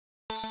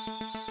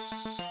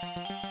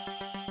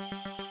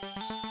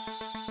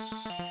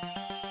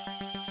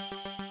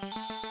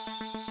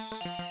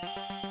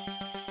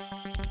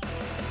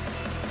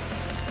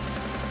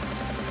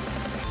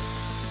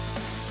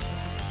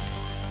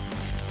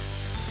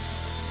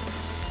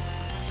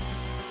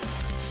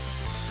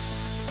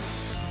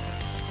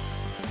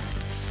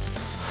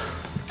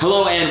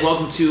Hello and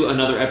welcome to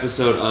another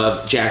episode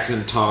of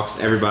Jackson Talks,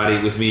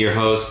 everybody. With me, your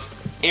host,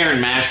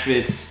 Aaron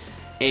Mashpitz,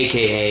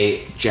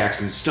 aka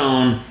Jackson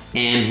Stone,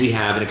 and we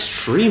have an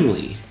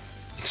extremely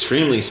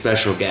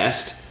special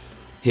guest.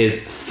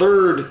 His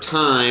third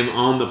time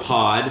on the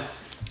pod.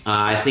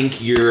 I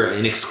think you're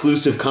an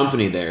exclusive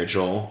company there,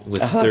 Joel,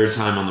 with third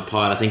time on the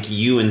pod. I think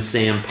you and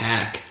Sam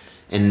Pack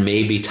and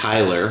maybe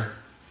Tyler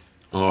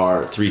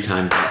are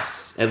three-time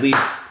guests, at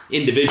least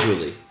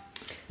individually.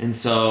 And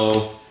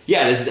so,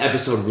 yeah, this is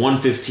episode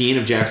 115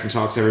 of Jackson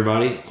Talks,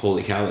 everybody.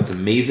 Holy cow, that's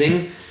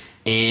amazing.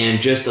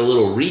 And just a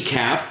little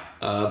recap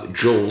of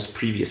Joel's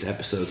previous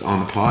episodes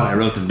on the pod. I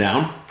wrote them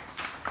down.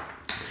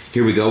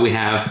 Here we go. We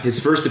have his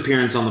first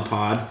appearance on the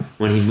pod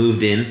when he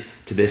moved in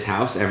to this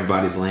house,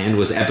 Everybody's Land,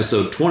 was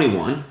episode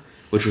 21,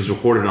 which was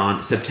recorded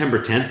on September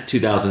 10th,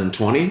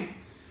 2020.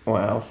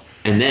 Wow.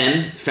 And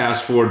then,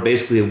 fast forward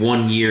basically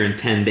 1 year and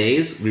 10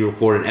 days, we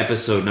recorded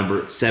episode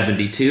number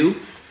 72,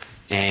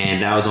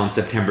 and that was on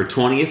September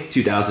 20th,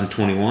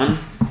 2021.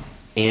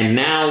 And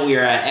now we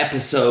are at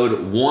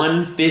episode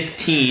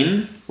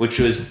 115, which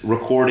was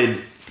recorded,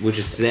 which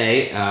is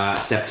today,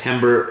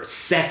 September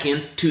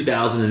 2nd,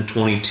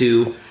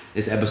 2022.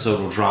 This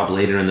episode will drop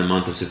later in the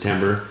month of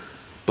September.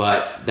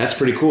 But that's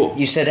pretty cool.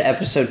 You said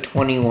episode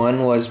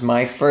 21 was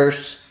my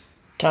first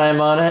time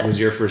on it? It was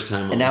your first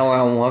time on it. And now we're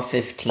on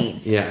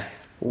 115. Yeah.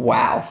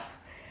 Wow.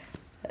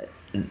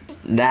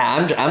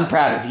 I'm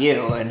proud of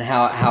you and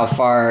how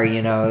far,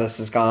 this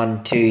has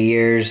gone. 2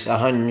 years,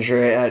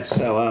 100,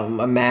 so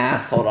a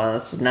math, hold on,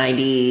 that's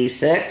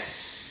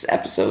 96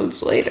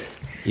 episodes later.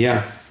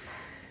 Yeah.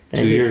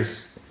 2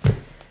 years.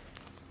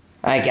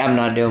 I'm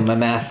not doing my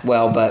math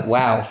well, but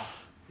wow.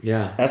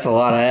 Yeah. That's a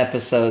lot of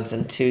episodes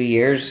in 2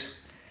 years.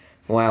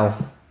 Wow.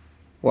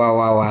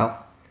 Wow.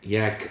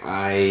 Yeah,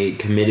 I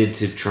committed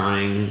to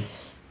trying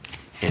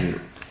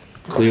and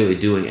clearly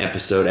doing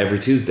episode every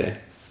Tuesday.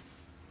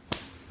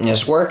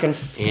 It's working.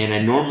 And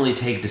I normally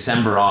take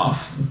December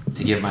off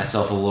to give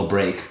myself a little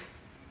break.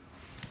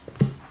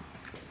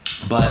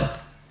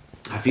 But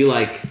I feel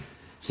like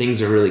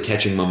things are really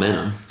catching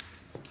momentum.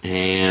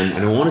 And I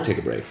don't want to take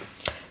a break.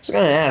 I was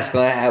going to ask,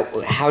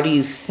 how do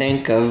you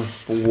think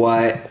of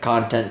what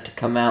content to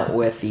come out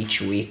with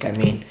each week? I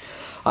mean,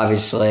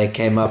 obviously I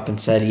came up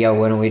and said, yo,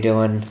 when are we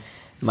doing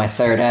my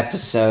third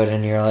episode?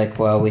 And you're like,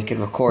 well, we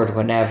can record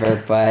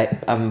whenever,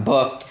 but I'm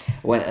booked.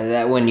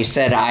 When you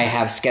said I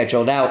have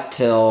scheduled out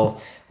till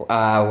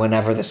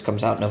whenever this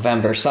comes out,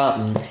 November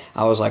something,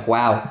 I was like,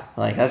 wow,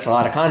 that's a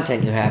lot of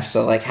content you have.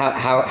 So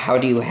how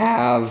do you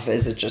have,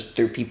 is it just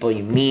through people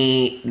you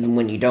meet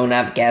when you don't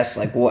have guests?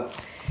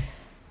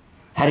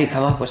 How do you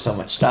come up with so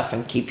much stuff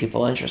and keep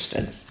people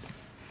interested?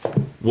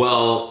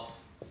 Well,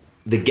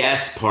 the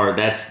guest part,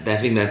 I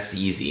think that's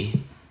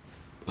easy.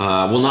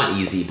 Well, not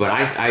easy, but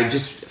I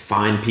just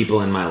find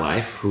people in my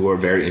life who are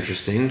very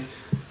interesting.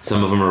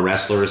 Some of them are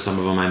wrestlers, some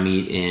of them I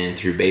meet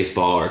through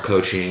baseball or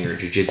coaching or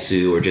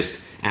jiu-jitsu or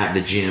just at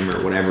the gym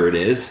or whatever it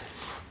is.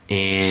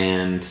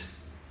 And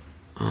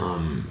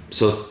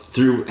so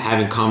through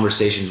having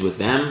conversations with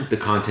them, the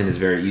content is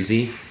very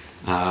easy.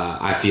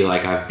 I feel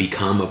like I've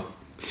become a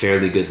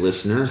fairly good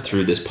listener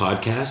through this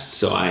podcast,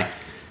 so I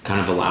kind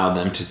of allow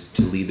them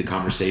to lead the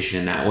conversation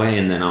in that way,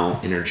 and then I'll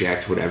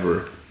interject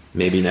whatever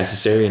may be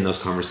necessary, and those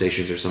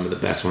conversations are some of the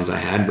best ones I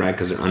had, right?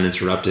 Because they're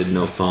uninterrupted,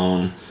 no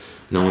phone,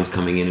 no one's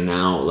coming in and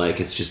out,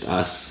 it's just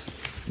us,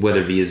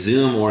 whether via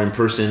Zoom or in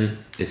person,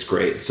 it's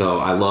great. So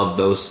I love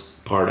those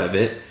part of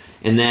it.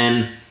 And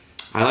then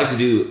I like to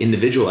do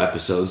individual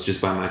episodes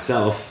just by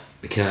myself,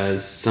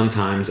 because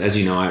sometimes, as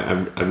you know,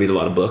 I read a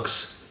lot of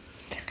books.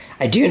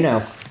 I do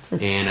know.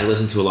 And I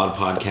listen to a lot of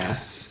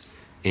podcasts,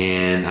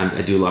 and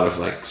I do a lot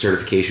of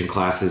certification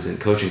classes and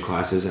coaching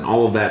classes, and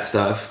all of that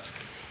stuff.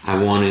 I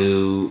want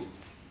to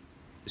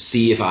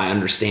see if I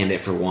understand it,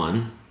 for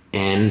one,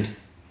 and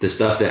the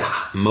stuff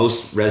that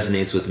most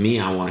resonates with me,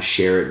 I want to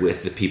share it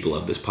with the people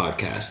of this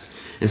podcast.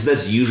 And so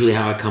that's usually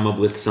how I come up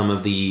with some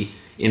of the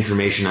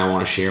information I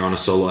want to share on a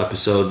solo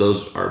episode.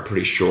 Those are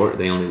pretty short.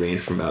 They only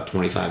range from about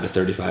 25 to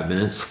 35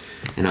 minutes,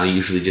 and I'll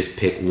usually just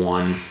pick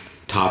one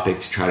topic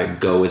to try to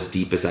go as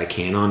deep as I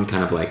can on,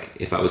 kind of like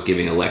if I was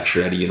giving a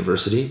lecture at a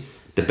university,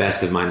 the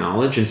best of my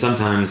knowledge. And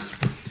sometimes,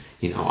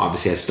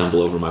 obviously I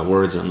stumble over my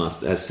words and I'm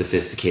not as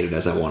sophisticated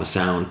as I want to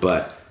sound,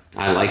 but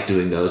I like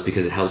doing those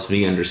because it helps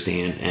me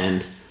understand,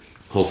 and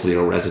hopefully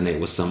it'll resonate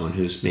with someone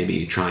who's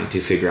maybe trying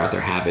to figure out their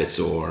habits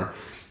or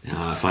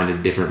find a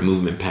different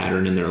movement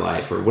pattern in their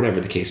life or whatever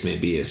the case may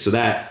be. So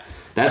that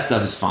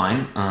stuff is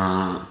fine,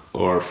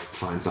 or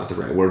fine's not the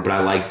right word, but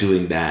I like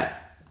doing that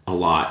a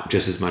lot,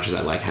 just as much as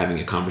I like having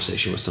a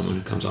conversation with someone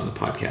who comes on the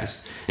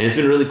podcast. And it's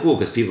been really cool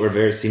because people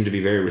seem to be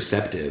very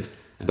receptive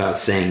about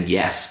saying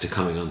yes to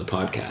coming on the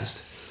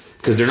podcast,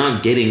 because they're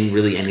not getting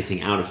really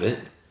anything out of it.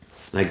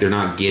 They're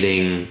not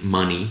getting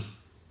money.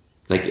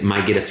 It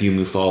might get a few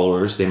new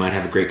followers. They might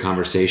have a great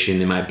conversation.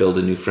 They might build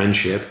a new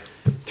friendship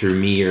through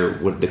me or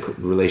what the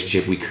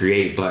relationship we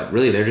create. But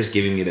really, they're just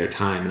giving me their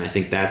time. And I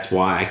think that's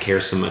why I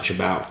care so much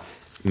about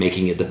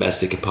making it the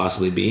best it could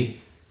possibly be.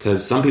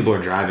 Because some people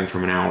are driving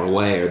from an hour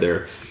away, or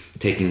they're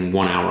taking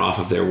 1 hour off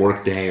of their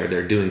workday, or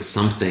they're doing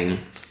something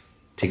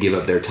to give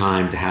up their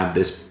time to have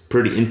this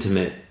pretty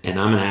intimate. And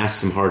I'm going to ask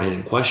some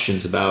hard-hitting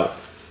questions about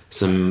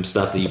some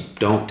stuff that you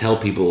don't tell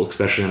people,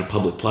 especially on a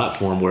public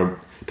platform where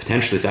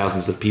potentially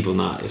thousands of people,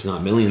 not if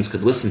not millions,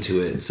 could listen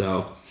to it. And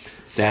so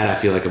that, I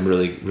feel like I'm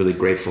really, really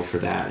grateful for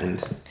that.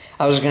 And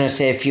I was going to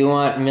say, if you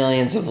want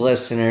millions of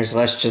listeners,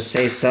 let's just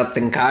say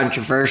something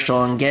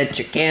controversial and get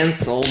you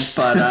canceled,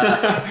 but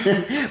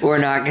we're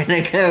not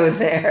going to go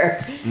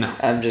there. No.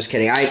 I'm just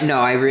kidding.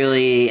 I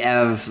really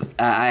have,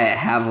 I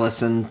have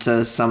listened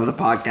to some of the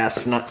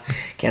podcasts.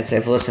 Can't say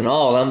I've listened to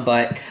all of them,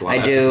 but I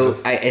do.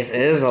 It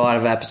is a lot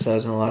of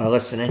episodes and a lot of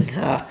listening.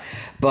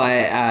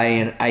 But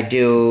I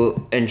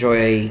do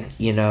enjoy,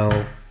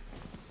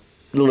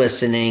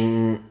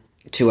 listening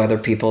to other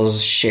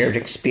people's shared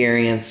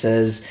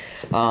experiences.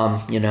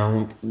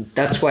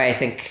 That's why I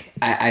think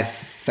I've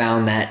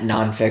found that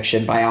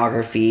nonfiction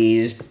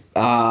biographies,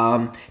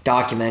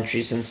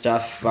 documentaries and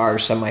stuff are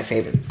some of my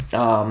favorite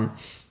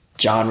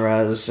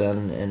genres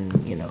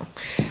and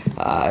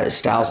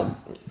styles of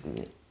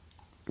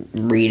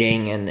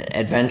reading and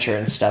adventure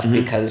and stuff,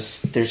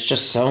 because there's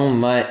just so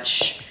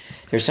much.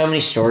 There's so many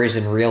stories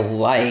in real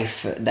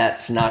life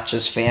that's not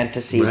just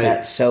fantasy, right.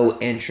 That's so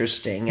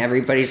interesting.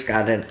 Everybody's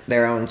got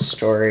their own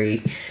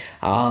story,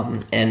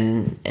 and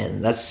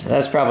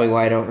that's probably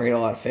why I don't read a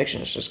lot of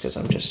fiction. It's just because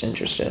I'm just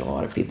interested in a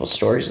lot of people's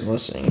stories and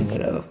listening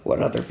to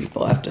what other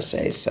people have to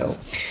say. So,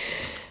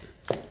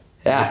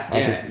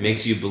 it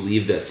makes you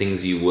believe that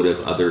things you would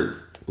have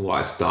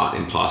otherwise thought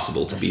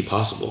impossible to be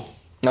possible.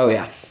 Oh,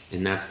 yeah.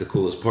 And that's the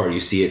coolest part. You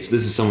see this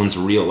is someone's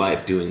real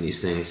life doing these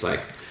things.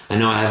 Like, I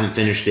know I haven't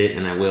finished it,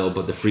 and I will,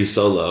 but the Free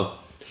Solo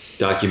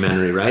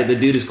documentary, right? The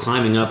dude is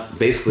climbing up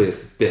basically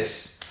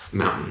this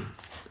mountain.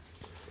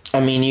 I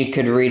mean, you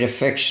could read a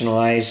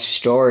fictionalized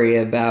story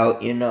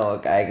about, a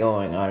guy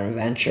going on an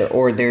adventure,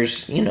 or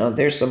there's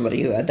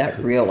somebody who had that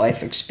real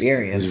life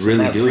experience. He's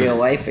really and that doing real it.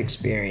 life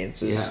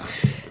experience is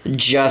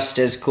just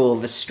as cool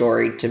of a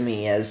story to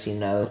me as,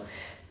 the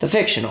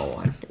fictional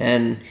one.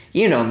 And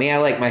you know me, I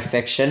like my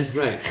fiction.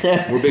 Right.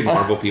 We're big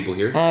Marvel people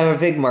here. I'm a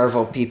big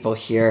Marvel people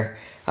here.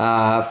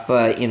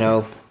 But,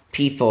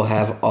 people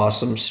have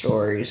awesome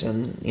stories,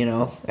 and,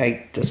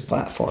 this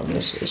platform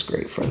is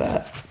great for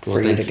that,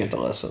 for you to get to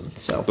listen.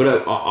 So,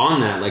 but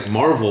on that, like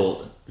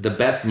Marvel, the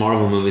best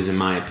Marvel movies, in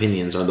my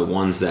opinions, are the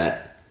ones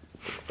that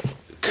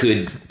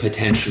could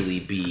potentially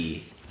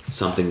be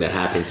something that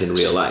happens in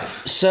real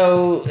life.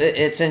 So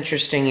it's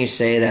interesting you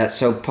say that.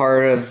 So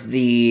part of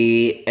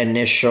the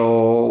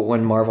initial,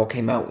 when Marvel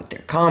came out with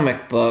their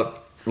comic book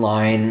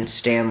line,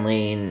 Stan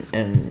Lee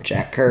and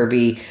Jack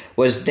Kirby,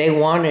 was they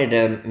wanted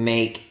to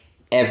make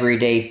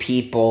everyday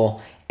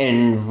people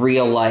in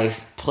real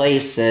life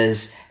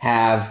places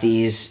have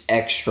these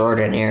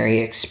extraordinary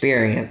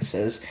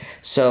experiences.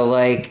 So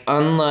like,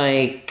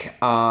 unlike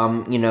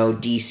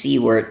DC,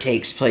 where it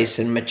takes place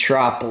in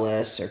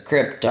Metropolis or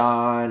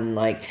Krypton,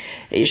 like,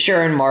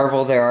 sure, in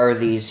Marvel there are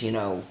these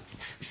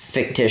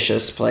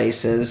fictitious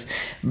places,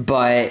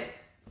 but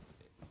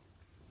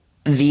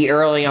the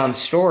early on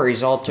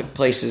stories all took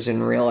places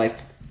in real life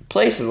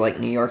places like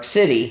New York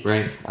City.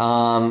 Right.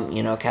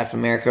 Captain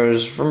America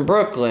was from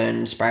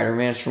Brooklyn,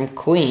 Spider-Man's from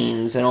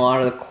Queens, and a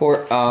lot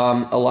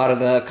of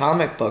the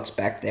comic books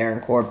back there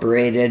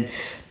incorporated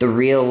the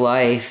real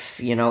life,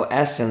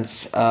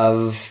 essence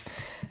of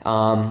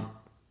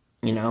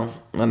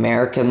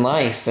American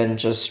life and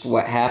just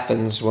what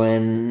happens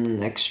when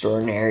an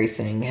extraordinary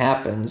thing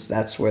happens.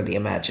 That's where the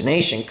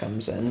imagination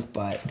comes in.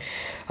 But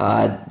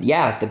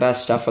the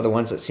best stuff are the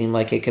ones that seem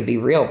like it could be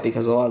real,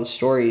 because a lot of the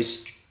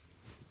stories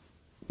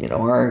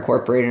are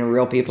incorporated in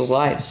real people's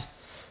lives.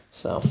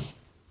 So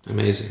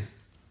amazing.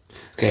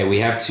 Okay, we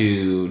have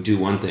to do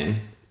one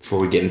thing before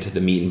we get into the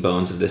meat and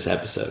bones of this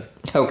episode.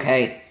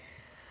 Okay.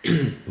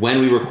 When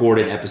we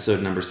recorded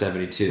episode number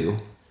 72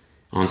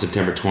 on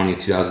September 20th,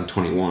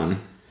 2021,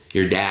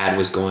 your dad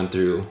was going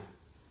through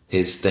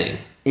his thing.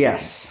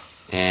 Yes.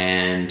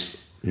 And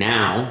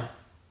now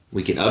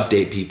we can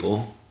update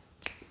people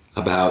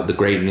about the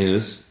great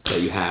news that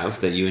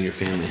you and your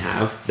family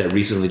have, that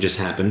recently just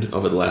happened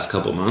over the last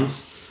couple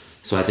months.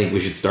 So I think we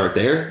should start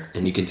there,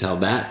 and you can tell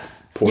that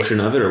portion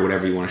of it or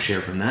whatever you want to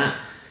share from that.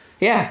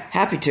 Yeah,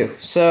 happy to.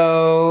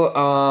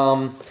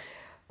 So,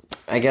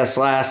 I guess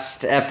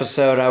last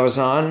episode I was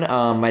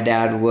on, my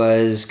dad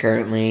was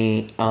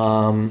currently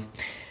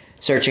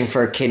searching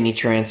for a kidney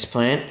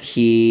transplant.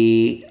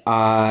 He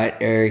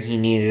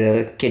needed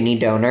a kidney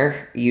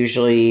donor.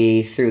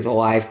 Usually through the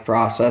live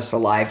process, a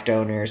live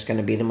donor is going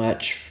to be the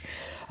much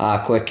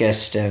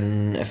quickest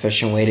and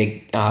efficient way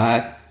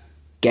to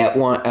get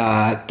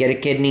a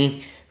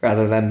kidney,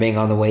 rather than being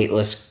on the wait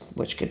list,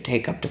 which could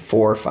take up to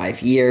 4 or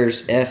 5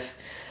 years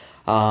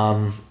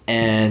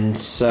and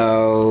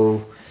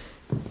so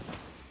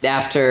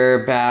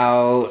after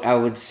about, I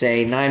would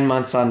say, 9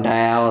 months on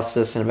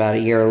dialysis and about a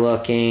year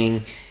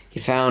looking,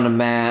 he found a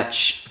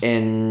match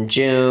in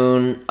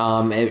June.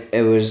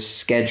 It was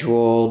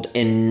scheduled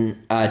to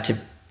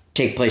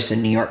take place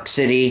in New York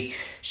City.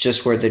 It's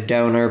just where the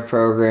donor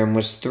program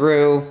was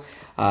through.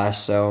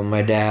 So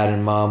my dad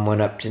and mom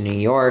went up to New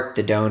York.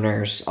 The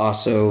donor's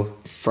also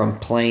from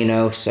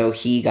Plano, so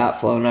he got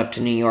flown up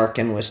to New York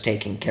and was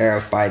taken care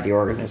of by the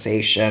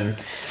organization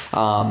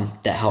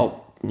that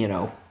helped,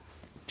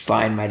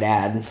 find my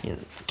dad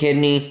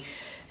kidney.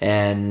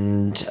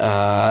 And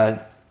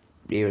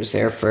he was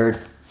there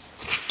for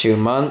 2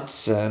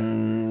 months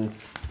and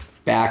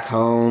back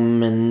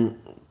home and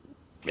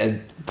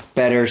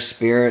better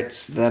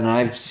spirits than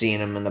I've seen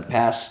him in the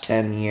past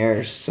 10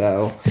 years.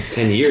 So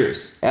 10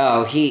 years.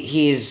 Oh,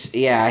 he's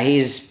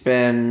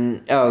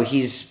been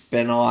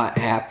a lot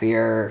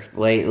happier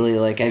lately.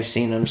 Like, I've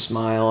seen him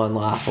smile and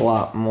laugh a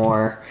lot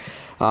more.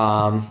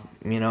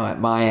 At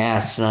my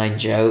asinine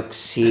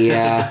jokes, he's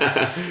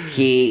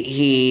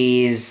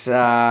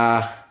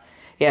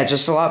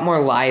just a lot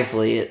more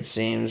lively, it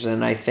seems.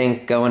 And I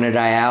think going to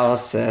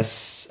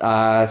dialysis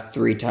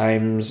 3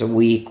 times a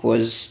week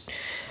was,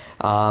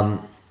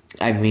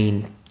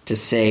 to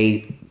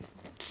say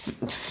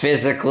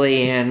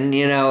physically and,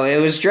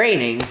 it was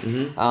draining,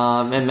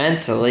 and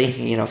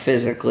mentally,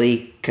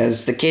 physically,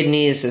 because the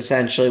kidneys,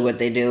 essentially what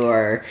they do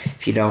are,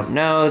 if you don't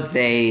know,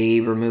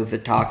 they remove the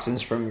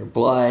toxins from your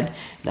blood.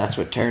 That's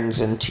what turns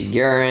into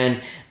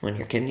urine. When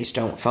your kidneys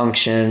don't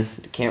function,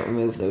 you can't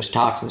remove those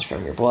toxins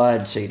from your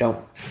blood, so you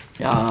don't,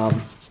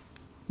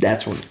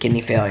 that's when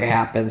kidney failure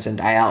happens, and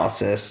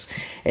dialysis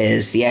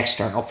is the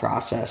external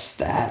process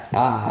that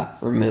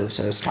removes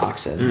those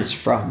toxins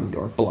from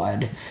your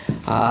blood.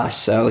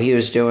 So he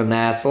was doing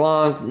that. It's a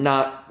long,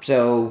 not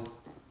so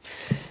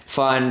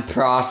fun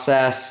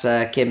process.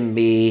 Can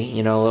be,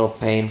 a little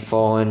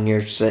painful, and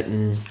you're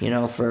sitting,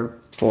 for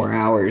 4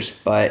 hours.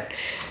 But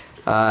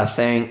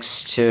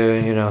thanks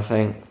to,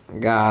 thank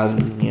God,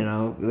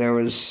 there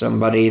was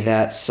somebody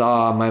that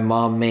saw my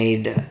mom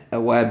made a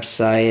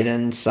website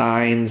and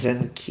signs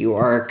and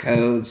QR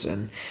codes,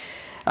 and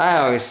I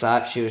always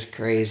thought she was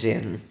crazy,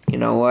 and you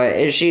know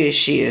what, she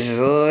was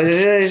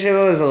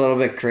a little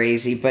bit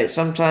crazy, but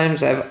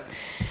sometimes I've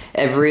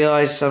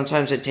realized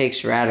sometimes it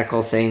takes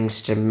radical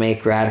things to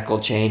make radical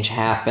change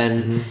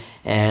happen,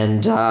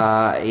 and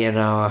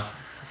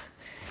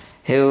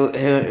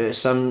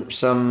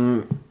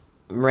some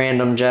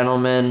random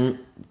gentleman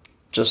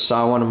just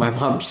saw one of my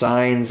mom's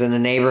signs in a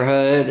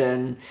neighborhood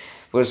and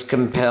was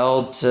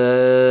compelled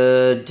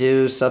to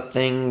do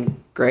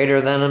something greater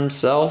than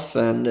himself,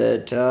 and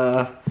it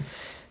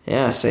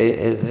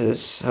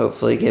is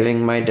hopefully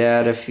giving my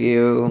dad a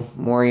few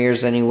more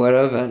years than he would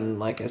have, and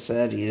like I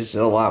said, he's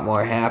a lot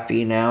more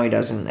happy now. He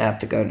doesn't have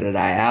to go to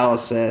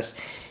dialysis.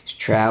 He's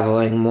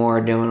traveling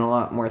more, doing a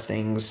lot more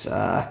things,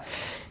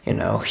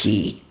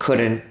 he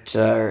couldn't,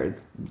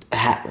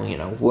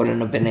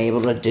 wouldn't have been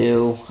able to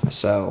do,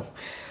 so...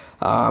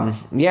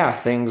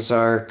 things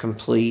are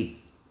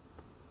complete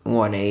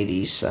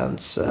 180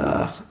 since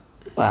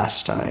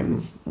last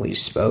time we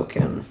spoke,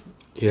 and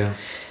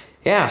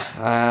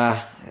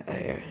I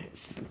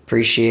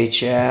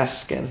appreciate you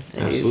asking.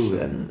 Absolutely.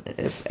 And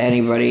if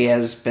anybody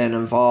has been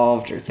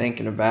involved or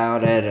thinking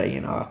about it,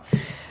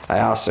 I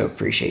also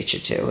appreciate you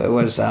too. It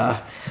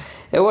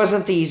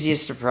wasn't the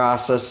easiest of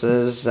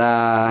processes,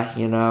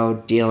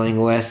 dealing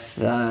with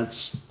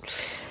it's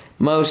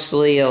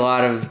mostly a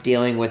lot of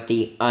dealing with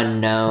the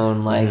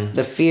unknown, like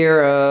the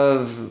fear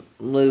of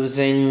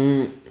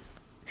losing,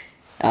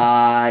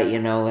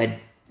 it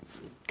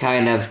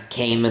kind of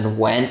came and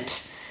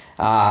went,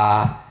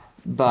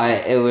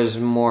 but it was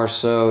more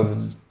so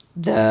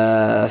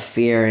the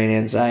fear and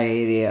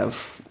anxiety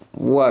of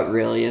what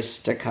really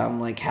is to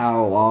come, like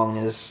how long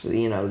is,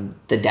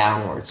 the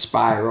downward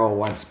spiral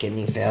once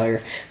kidney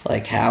failure,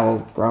 like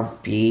how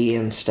grumpy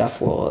and stuff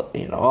will,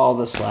 all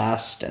this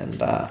last, and,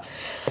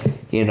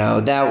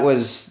 that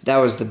was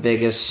the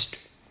biggest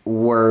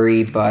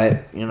worry,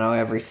 but,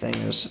 everything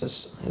has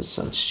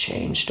since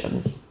changed,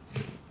 and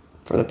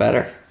for the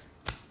better.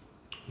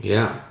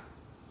 Yeah.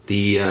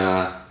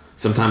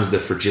 Sometimes the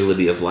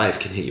fragility of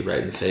life can hit you right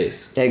in the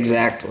face.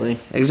 Exactly.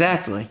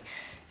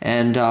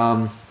 And,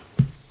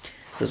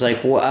 it's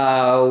like,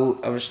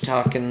 I was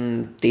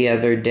talking the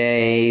other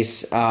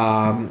days,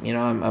 I'm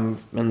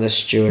in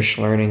this Jewish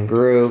learning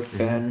group,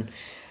 and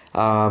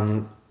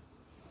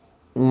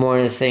one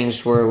of the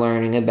things we're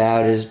learning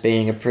about is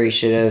being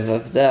appreciative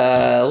of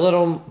the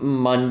little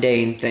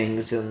mundane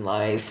things in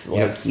life,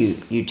 like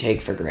you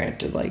take for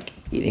granted, like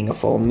eating a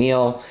full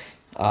meal,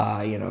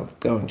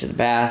 going to the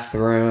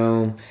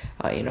bathroom,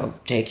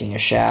 taking a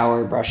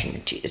shower, brushing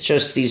your teeth. It's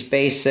just these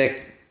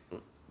basic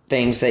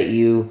things that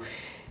you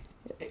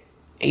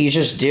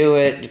just do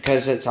it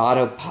because it's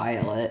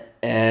autopilot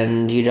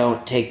and you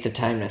don't take the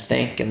time to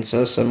think. And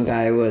so some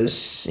guy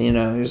was, he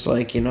was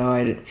like,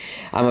 I'm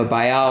a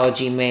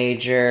biology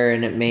major,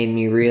 and it made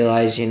me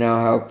realize,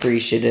 how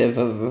appreciative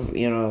of,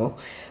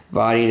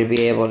 body to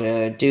be able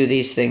to do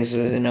these things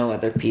that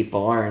other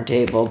people aren't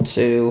able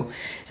to.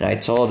 And I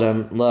told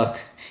him, look,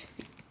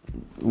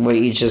 what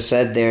you just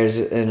said there is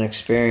an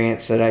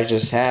experience that I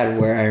just had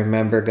where I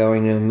remember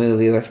going to a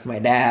movie with my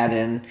dad,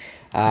 and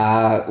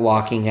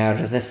walking out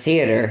of the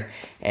theater.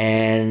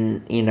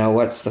 And,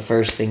 what's the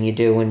first thing you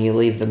do when you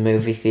leave the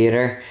movie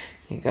theater?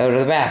 You go to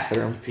the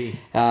bathroom. Pee.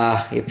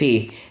 You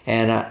pee.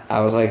 And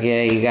I was like,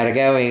 yeah, you gotta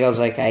go. And he goes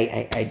like,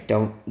 I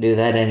don't do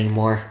that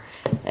anymore.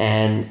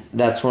 And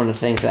that's one of the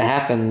things that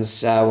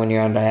happens when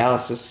you're on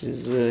dialysis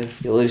is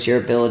you lose your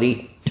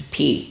ability to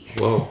pee.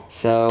 Whoa.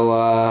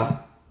 So,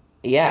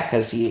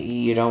 because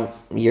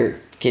your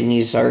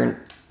kidneys aren't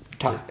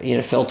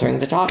filtering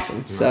the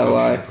toxins.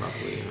 So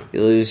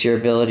you lose your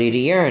ability to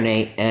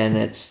urinate, and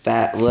it's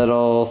that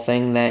little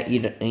thing that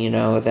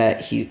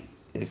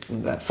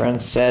that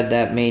friend said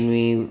that made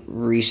me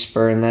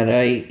respurn that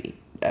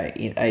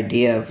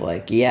idea of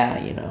like,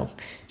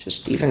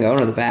 just even going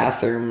to the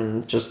bathroom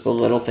and just the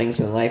little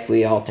things in life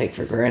we all take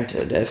for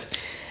granted. If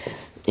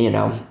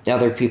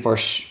other people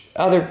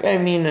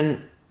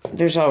and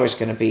there's always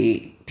going to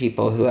be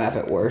people who have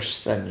it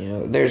worse than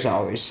you. There's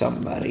always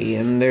somebody,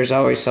 and there's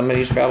always somebody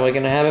who's probably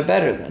going to have it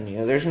better than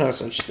you. There's no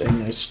such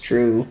thing as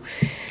true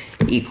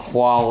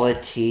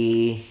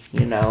equality,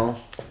 we're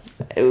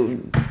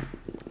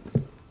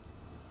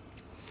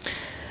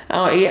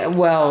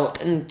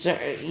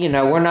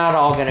not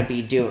all going to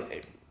be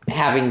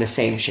having the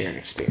same shared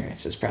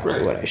experience is probably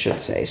right. What I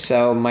should say.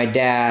 So my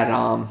dad,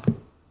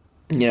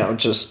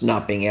 just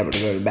not being able to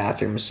go to the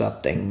bathroom is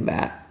something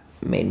that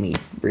made me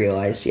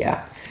realize,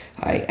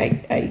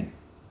 I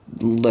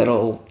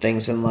little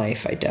things in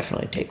life I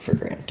definitely take for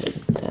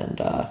granted. And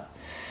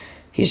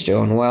he's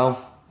doing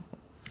well,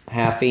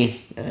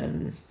 happy,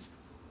 and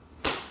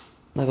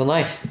living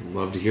life.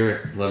 Love to hear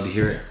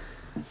it.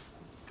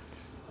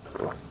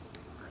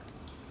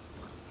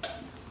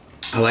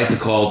 I like to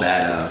call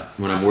that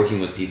when I'm working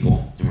with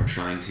people and we're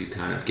trying to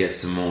kind of get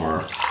some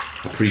more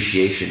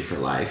appreciation for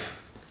life.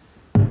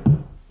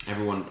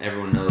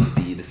 Everyone knows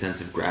the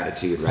sense of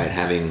gratitude, right?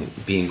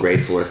 Being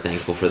grateful or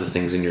thankful for the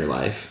things in your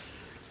life.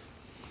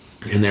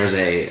 And there's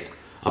a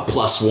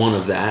 +1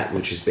 of that,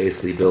 which is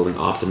basically building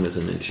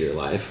optimism into your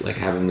life, like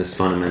having this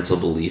fundamental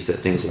belief that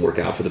things will work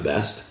out for the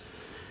best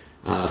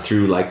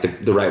through like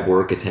the right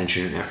work,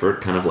 attention, and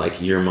effort, kind of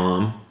like your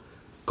mom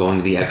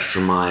going the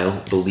extra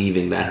mile,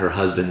 believing that her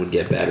husband would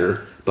get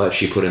better, but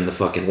she put in the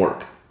fucking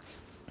work.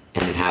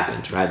 And it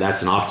happened, right?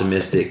 That's an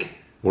optimistic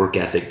work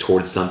ethic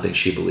towards something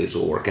she believes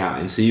will work out.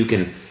 And so you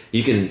can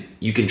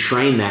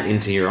train that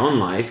into your own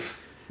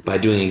life by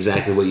doing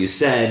exactly what you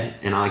said,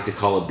 and I like to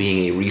call it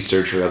being a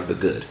researcher of the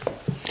good.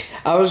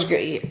 I'll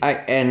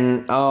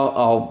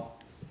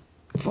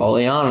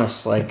fully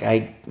honest, like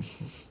I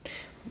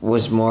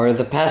was more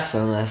the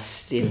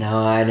pessimist,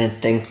 I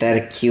didn't think that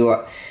a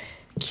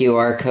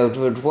QR code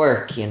would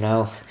work,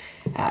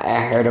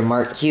 I heard a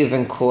Mark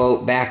Cuban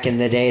quote back in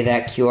the day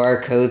that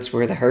QR codes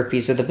were the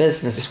herpes of the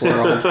business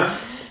world.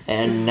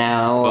 And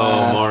now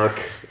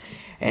Mark.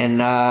 And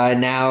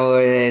now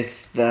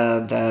it's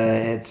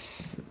they're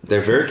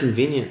very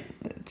convenient.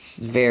 It's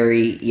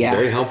very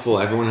very helpful.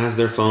 Everyone has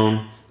their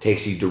phone.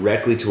 Takes you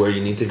directly to where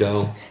you need to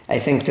go. I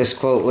think this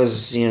quote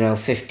was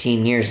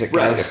 15 years ago.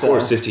 Right, of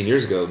course, 15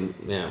 years ago.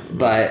 Yeah.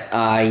 But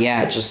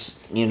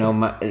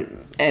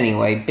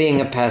anyway,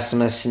 being a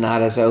pessimist,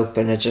 not as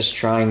open to just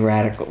trying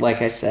radical.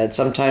 Like I said,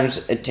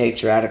 sometimes it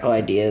takes radical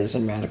ideas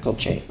and radical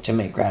change to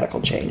make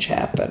radical change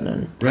happen.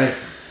 And right.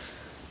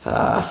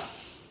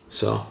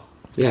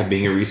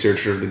 Being a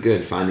researcher of the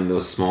good, finding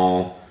those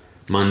small,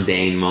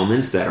 mundane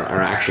moments that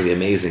are actually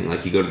amazing.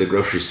 Like you go to the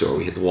grocery store,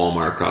 we hit the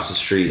Walmart across the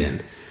street,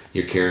 and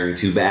you're carrying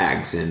 2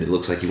 bags, and it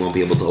looks like you won't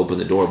be able to open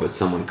the door, but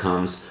someone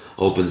comes,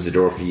 opens the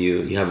door for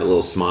you, you have a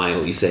little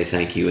smile, you say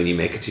thank you, and you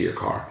make it to your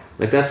car.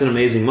 Like, that's an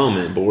amazing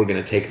moment, but we're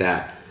going to take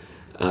that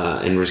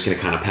and we're just going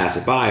to kind of pass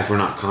it by if we're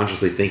not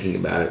consciously thinking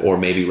about it, or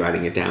maybe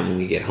writing it down when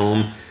we get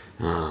home,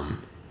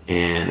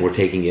 and we're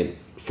taking it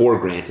for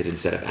granted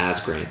instead of as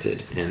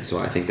granted. And so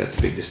I think that's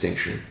a big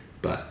distinction.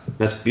 But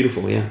that's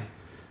beautiful, yeah.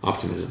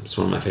 Optimism. It's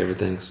one of my favorite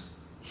things.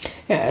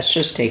 Yeah, it's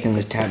just taking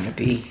the time to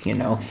be,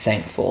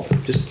 thankful.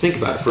 Just think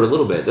about it for a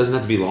little bit. It doesn't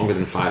have to be longer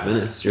than 5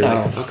 minutes. You're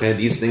like, okay,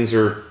 these things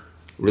are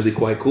really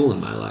quite cool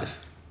in my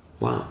life.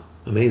 Wow,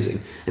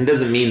 amazing. And it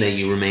doesn't mean that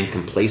you remain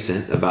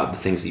complacent about the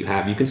things that you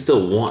have. You can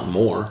still want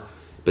more,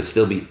 but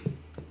still be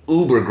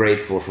uber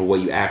grateful for what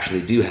you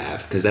actually do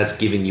have, because that's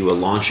giving you a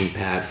launching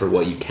pad for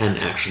what you can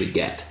actually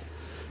get.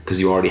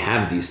 Because you already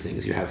have these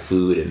things. You have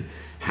food and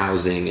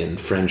housing and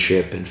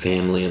friendship and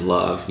family and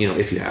love,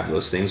 if you have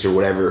those things, or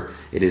whatever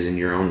it is in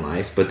your own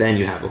life. But then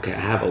you have, okay, I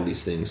have all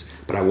these things,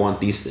 but I want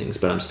these things,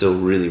 but I'm still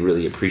really,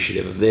 really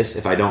appreciative of this.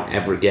 If I don't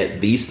ever get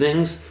these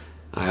things,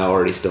 I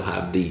already still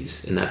have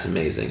these, and that's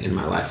amazing, and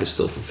my life is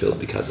still fulfilled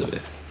because of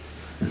it.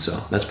 And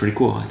so that's pretty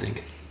cool, I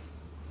think.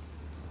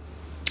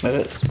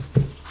 It is.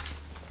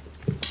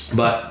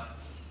 But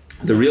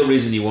the real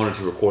reason you wanted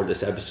to record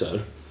this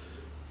episode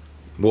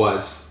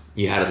was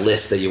you had a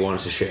list that you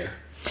wanted to share.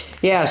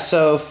 Yeah,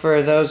 so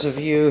for those of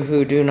you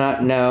who do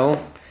not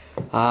know,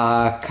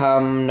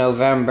 come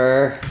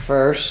November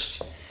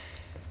 1st,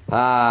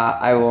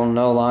 I will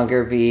no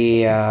longer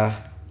be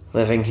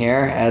living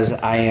here, as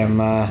I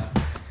am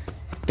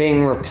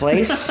being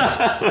replaced.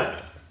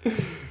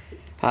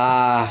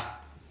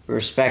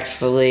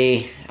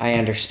 respectfully, I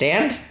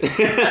understand.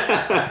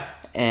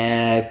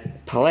 And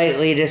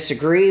politely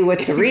disagree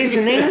with the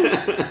reasoning.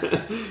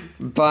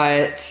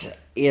 But,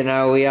 you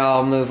know, we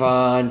all move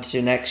on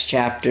to next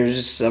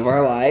chapters of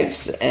our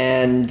lives.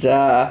 And,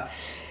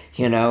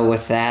 you know,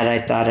 with that, I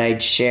thought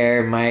I'd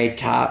share my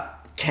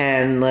top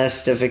 10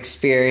 list of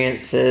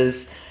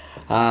experiences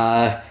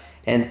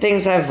and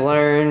things I've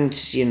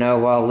learned, you know,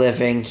 while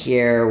living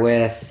here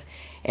with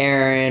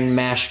Aaron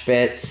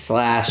Mashbit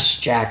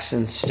 /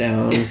 Jackson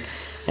Stone.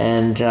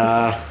 And,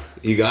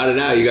 you got it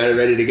out. You got it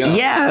ready to go.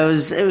 yeah, it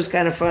was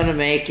kind of fun to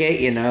make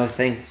it, you know,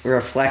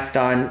 reflect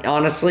on,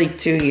 honestly,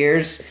 2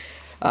 years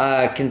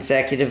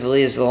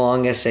consecutively is the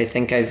longest I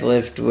think I've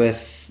lived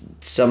with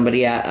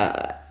somebody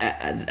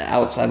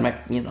outside my,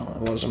 you know,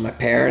 it wasn't my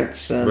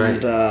parents.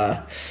 And,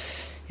 Right.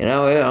 you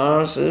know,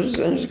 honestly,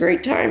 it was a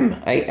great time.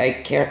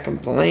 I can't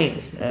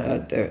complain.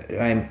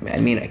 I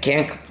mean, I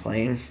can't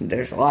complain.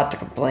 There's a lot to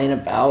complain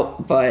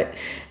about, but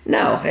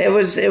no, it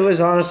was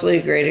honestly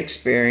a great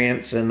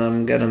experience, and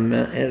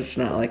it's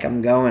not like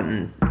I'm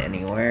going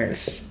anywhere.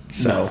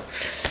 So, No.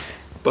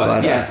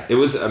 But yeah, it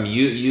was.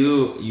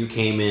 You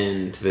came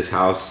into this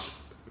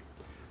house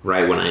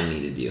right when I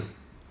needed you,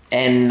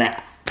 and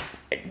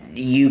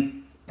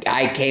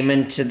I came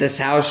into this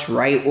house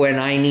right when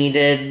I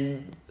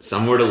needed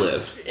somewhere to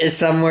live.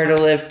 somewhere to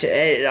live.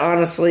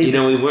 Honestly, You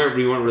know, we weren't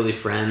really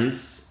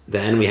friends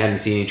then. We hadn't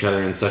seen each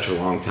other in such a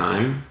long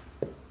time,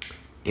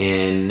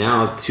 and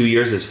now 2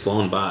 years has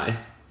flown by.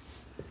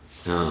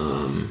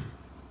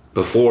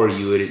 Before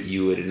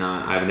you would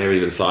not. I've never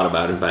even thought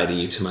about inviting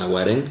you to my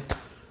wedding.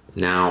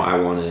 Now I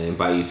want to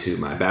invite you to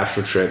my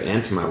bachelor trip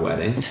and to my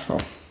wedding. Oh.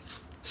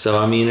 So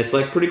I mean, it's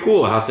like pretty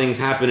cool how things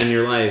happen in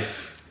your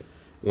life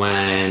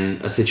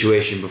when a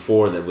situation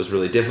before that was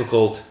really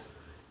difficult,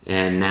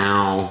 and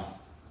now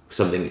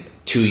something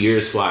 2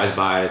 years flies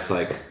by. It's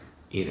like,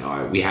 you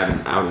know, we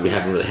haven't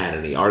really had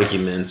any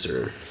arguments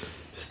or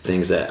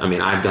things that, I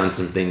mean, I've done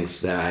some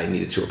things that I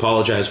needed to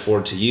apologize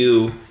for to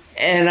you.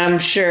 And I'm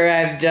sure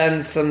I've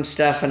done some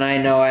stuff, and I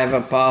know I've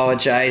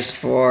apologized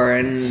for.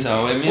 And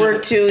So, I mean, we're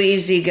two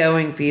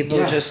easygoing people.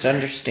 Yeah. Just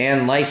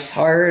understand life's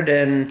hard,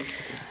 and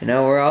you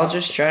know we're all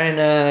just trying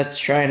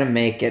to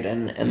make it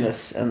in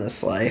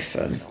this life.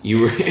 And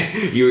You were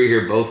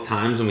here both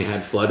times when we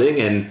had flooding,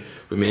 and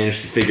we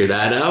managed to figure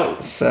that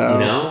out. So, you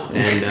know,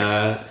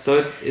 and so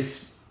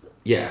it's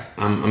yeah.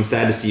 I'm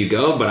sad to see you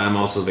go, but I'm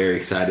also very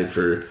excited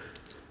for.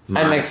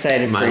 I'm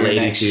excited for my your lady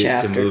next to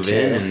chapter, move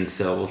in, too. and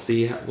so we'll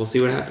see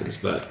what happens.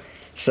 But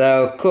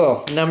so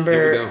cool. Here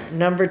we go.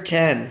 Number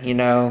 10. You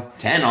know.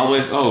 10 all the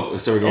way. Oh,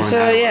 so we're going. So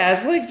down. yeah,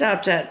 it's like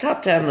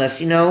top 10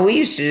 list. You know, we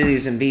used to do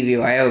these in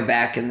BBYO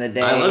back in the day.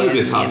 I love a good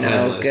and, top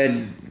 10 list.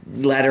 Good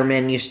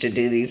Letterman used to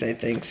do these, I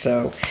think.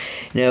 So,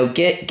 you know,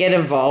 get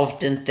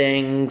involved in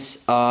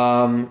things.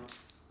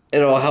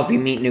 It'll help you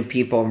meet new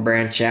people and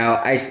branch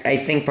out. I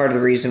think part of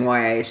the reason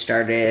why I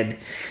started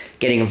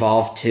getting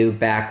involved too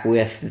back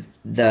with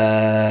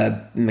the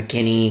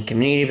McKinney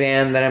community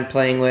band that I'm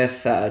playing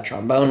with,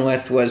 trombone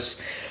with, was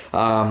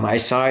I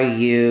saw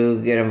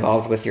you get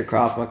involved with your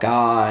Krav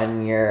Maga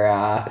and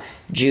your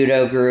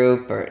judo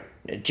group, or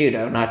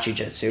judo, not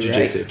jiu-jitsu,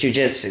 Jiu-jitsu. right?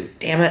 Jiu-jitsu,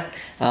 damn it.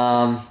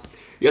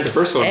 You got the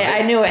first one.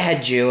 Right? I knew it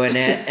had Jew in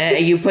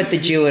it. You put the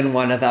Jew in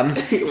one of them.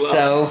 Well,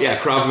 so yeah,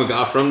 Krav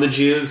Maga from the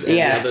Jews, and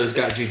yes, the others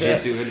got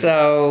jiu-jitsu in it.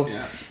 So,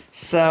 Yeah.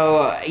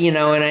 so you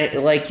know, and I,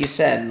 like you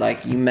said,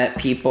 like you met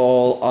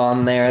people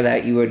on there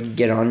that you would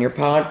get on your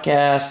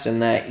podcast,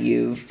 and that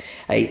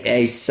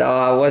I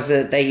saw, was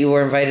it that you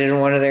were invited to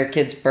one of their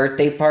kids'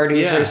 birthday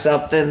parties Yeah. or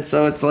something?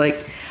 So it's like,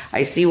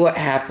 I see what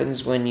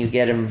happens when you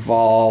get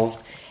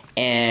involved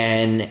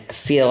and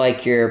feel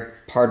like you're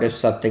part of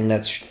something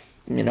that's,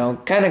 you know,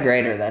 kind of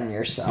greater than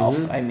yourself.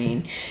 Mm-hmm. I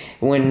mean,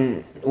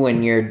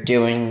 when you're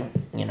doing,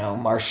 you know,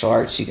 martial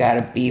arts, you got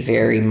to be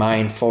very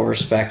mindful,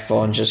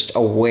 respectful, and just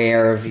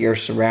aware of your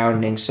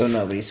surroundings so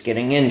nobody's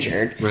getting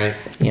injured. Right.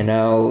 You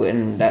know,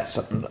 and that's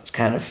something that's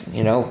kind of,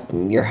 you know,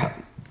 you're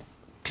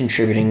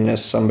contributing to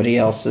somebody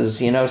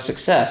else's, you know,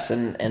 success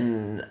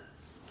and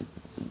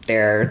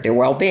their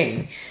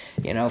well-being.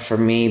 You know, for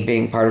me,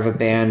 being part of a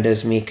band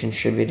is me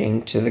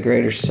contributing to the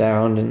greater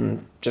sound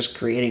and just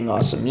creating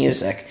awesome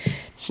music.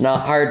 It's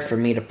not hard for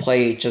me to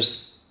play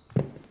just,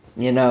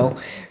 you know,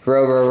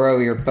 row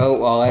your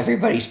boat while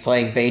everybody's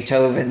playing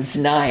Beethoven's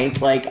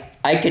Ninth. Like,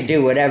 I could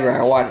do whatever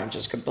I want and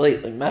just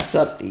completely mess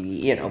up the,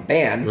 you know,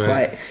 band.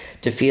 Right. But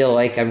to feel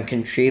like I'm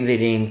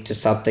contributing to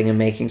something and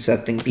making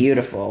something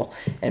beautiful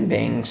and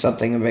being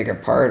something a bigger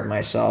part of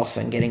myself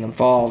and getting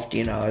involved,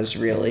 you know, has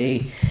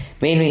really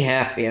made me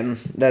happy. And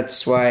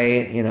that's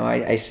why, you know,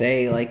 I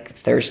say, like,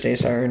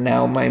 Thursdays are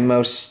now my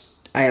most...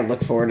 I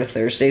look forward to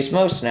Thursdays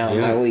most now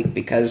in my week,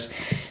 because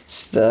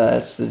it's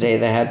the day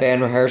that I have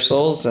band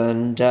rehearsals,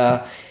 and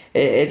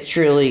it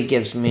truly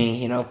gives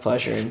me, you know,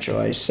 pleasure and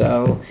joy.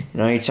 So, you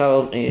know,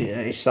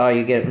 I saw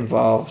you get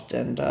involved,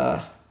 and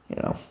you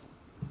know,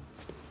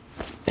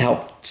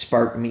 helped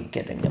spark me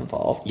getting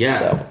involved. Yeah,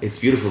 so. it's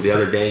beautiful. The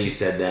other day you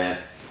said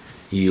that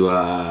you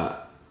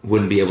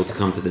wouldn't be able to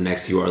come to the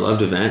next You Are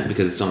Loved event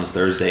because it's on a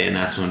Thursday and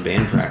that's when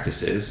band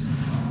practice is.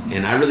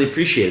 And I really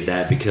appreciated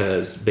that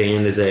because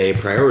band is a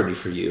priority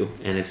for you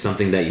and it's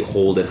something that you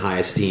hold in high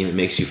esteem. It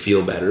makes you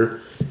feel better.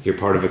 You're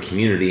part of a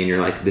community and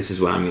you're like, this is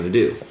what I'm going to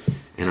do.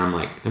 And I'm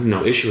like, I have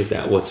no issue with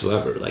that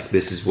whatsoever. Like,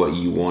 this is what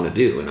you want to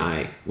do. And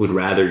I would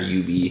rather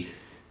you be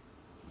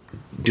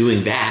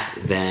doing that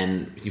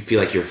than you feel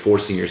like you're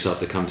forcing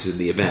yourself to come to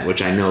the event,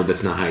 which I know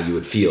that's not how you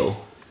would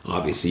feel.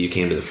 Obviously, you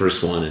came to the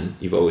first one and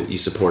you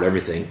support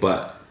everything.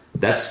 But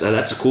that's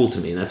cool to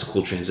me. And that's a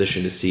cool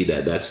transition to see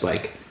that that's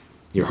like,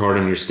 your heart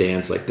on your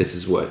stance, like this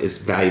is what is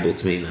valuable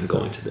to me and I'm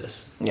going to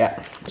this.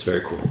 Yeah. It's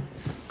very cool.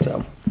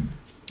 So,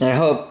 I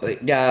hope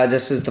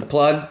this is the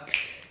plug.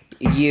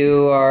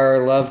 You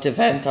Are Loved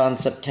event on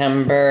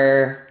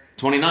September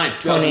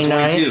 29th,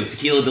 2022.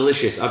 Tequila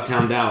Delicious,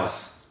 Uptown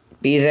Dallas.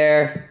 Be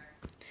there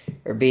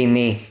or be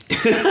me.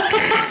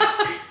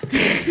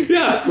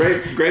 Yeah,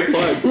 great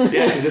plug.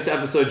 Yeah, because this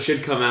episode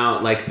should come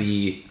out like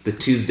the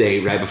Tuesday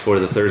right before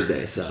the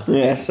Thursday. So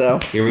yeah, so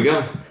here we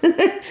go.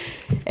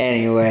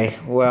 Anyway,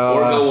 well,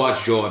 or go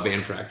watch Joel at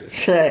band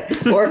practice,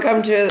 or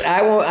come to.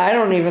 I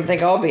don't even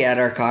think I'll be at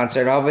our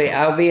concert.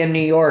 I'll be in New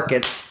York.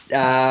 It's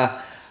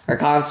our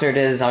concert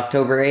is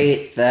October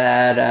 8th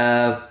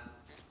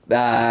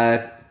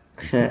at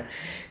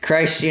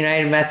Christ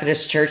United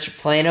Methodist Church of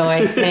Plano.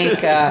 I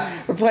think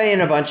we're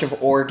playing a bunch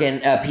of organ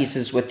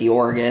pieces with the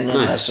organ,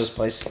 and that's just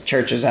place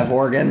churches have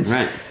organs,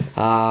 right?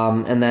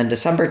 And then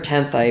December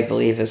 10th, I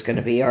believe, is going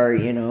to be our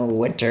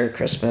winter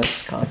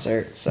Christmas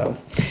concert. So.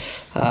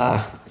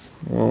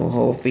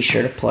 We'll be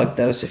sure to plug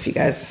those if you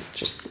guys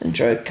just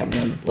enjoy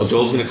coming. Well,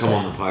 Joel's going to come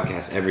on the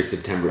podcast every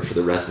September for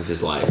the rest of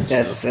his life.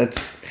 That's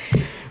it's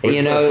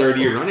our third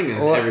year running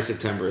every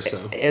September. So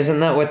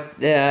isn't that what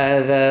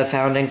the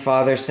founding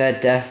father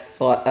said? Death,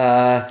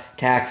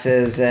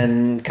 taxes,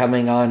 and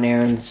coming on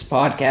Aaron's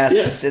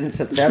podcast in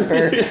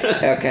September.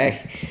 Yes.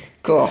 Okay,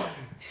 cool.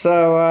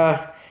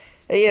 So.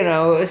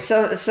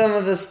 Some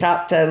of this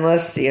top 10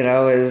 list,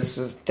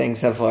 is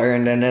things I've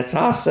learned, and it's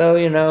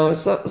also,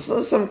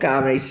 some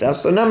comedy stuff.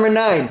 So number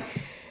 9,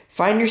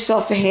 find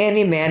yourself a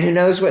handyman who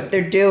knows what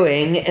they're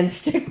doing and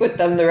stick with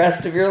them the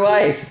rest of your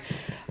life.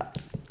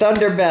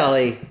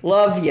 Thunderbelly,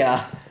 love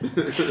ya.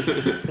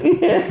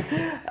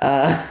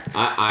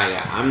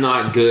 I'm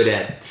not good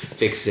at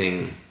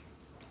fixing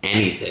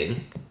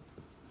anything,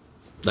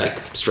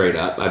 like straight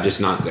up. I'm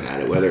just not good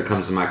at it, whether it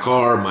comes to my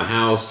car, my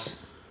house.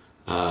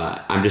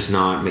 I'm just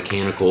not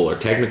mechanical or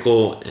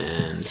technical,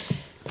 and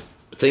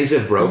things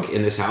have broke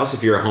in this house.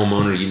 If you're a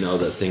homeowner, you know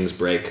that things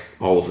break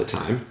all of the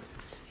time,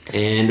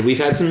 and we've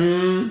had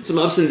some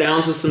ups and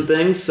downs with some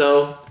things.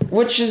 So,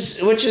 which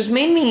has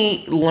made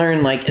me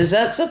learn, like, is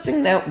that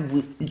something that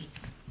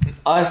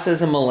us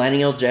as a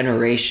millennial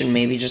generation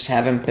maybe just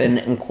haven't been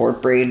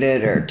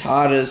incorporated or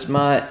taught as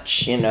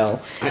much?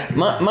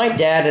 My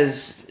dad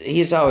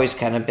he's always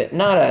kind of been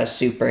not a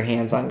super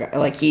hands-on guy.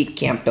 Like, he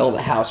can't build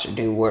a house or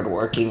do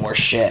woodworking or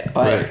shit,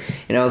 but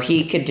right.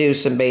 He could do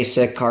some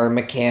basic car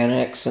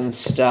mechanics and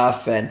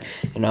stuff, and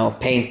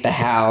paint the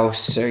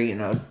house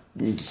or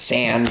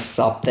sand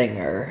something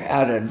or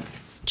how to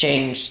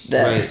change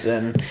this, right.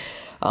 And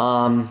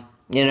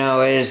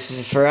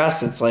it's for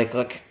us. It's like,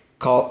 look,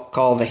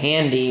 call the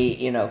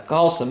handy,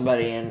 call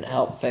somebody and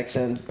help fix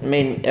it. I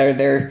mean, are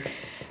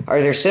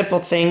there simple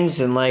things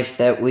in life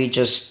that we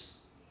just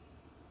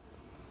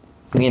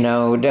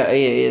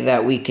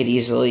that we could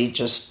easily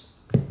just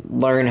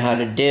learn how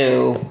to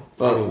do,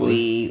 but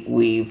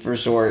we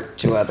resort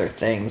to other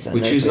things. And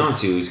we choose not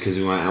to because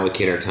we want to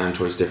allocate our time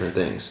towards different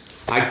things.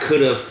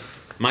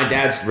 My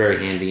dad's very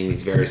handy and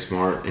he's very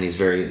smart and he's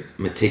very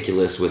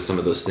meticulous with some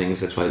of those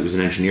things. That's why he was an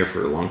engineer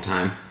for a long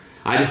time.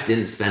 I just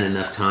didn't spend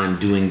enough time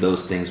doing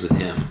those things with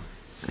him,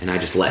 and I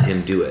just let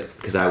him do it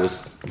because I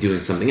was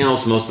doing something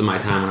else. Most of my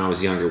time when I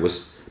was younger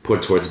was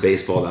put towards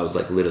baseball. That was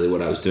like literally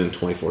what I was doing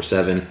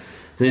 24/7.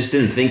 I just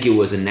didn't think it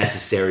was a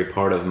necessary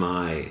part of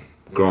my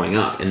growing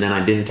up. And then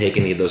I didn't take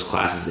any of those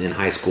classes in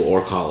high school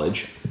or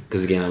college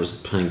because, again, I was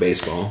playing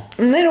baseball.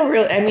 And they don't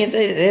really,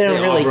 they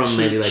offer them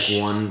maybe like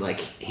one like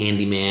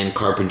handyman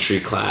carpentry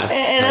class.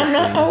 And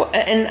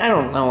I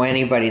don't know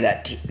anybody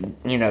that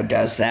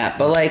does that.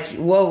 But like,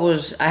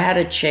 I had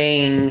to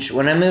change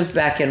when I moved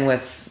back in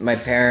with my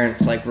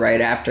parents, like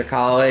right after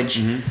college.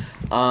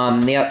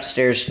 Mm-hmm. The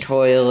upstairs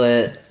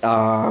toilet,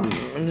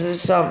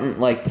 something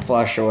like the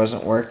flusher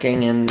wasn't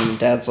working, and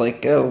Dad's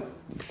like, go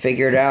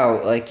figure it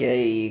out. Like, yeah,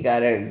 you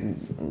gotta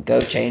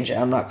go change it.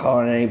 I'm not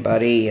calling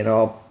anybody,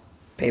 I'll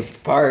pay for the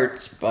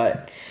parts,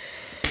 but,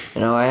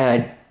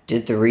 I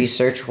did the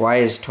research. Why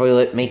is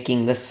toilet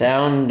making the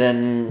sound?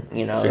 And,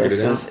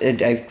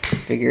 I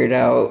figured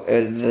out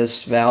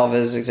this valve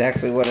is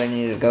exactly what I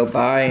need to go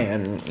buy,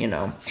 and,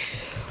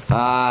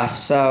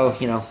 so,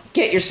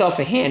 get yourself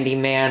a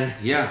handyman.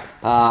 Yeah.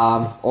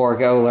 Or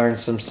go learn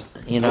some,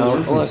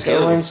 learn some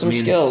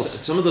skills.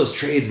 Some of those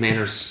trades, man,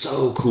 are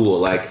so cool.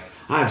 Like,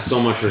 I have so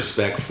much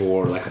respect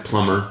for, like, a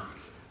plumber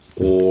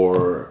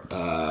or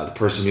the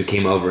person who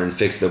came over and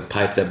fixed the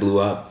pipe that blew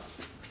up.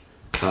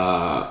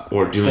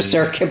 or doing The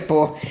circuit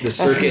board. the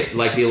circuit,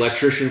 like the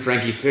electrician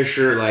Frankie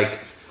Fisher, like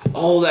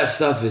all that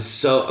stuff is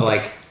so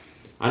like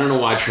I don't know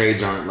why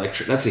trades aren't like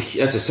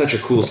that's such a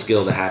cool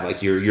skill to have.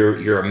 Like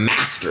you're a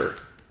master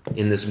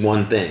in this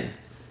one thing,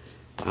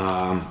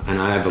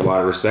 and I have a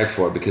lot of respect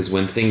for it because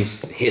when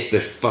things hit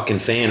the fucking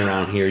fan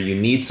around here, you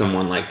need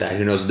someone like that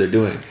who knows what they're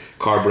doing.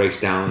 Car breaks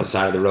down on the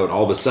side of the road.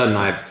 All of a sudden,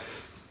 I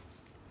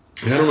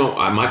don't know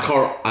my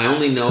car. I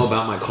only know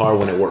about my car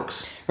when it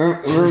works.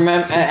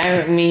 Remember,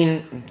 I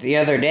mean, the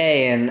other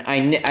day, and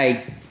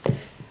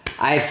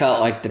I felt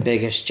like the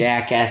biggest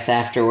jackass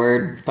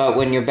afterward. But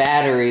when your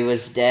battery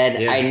was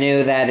dead, I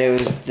knew that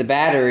the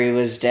battery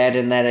was dead,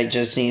 and that I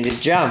just needed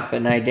to jump,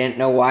 and I didn't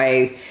know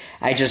why.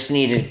 I just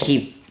needed to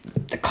keep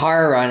the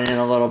car running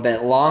a little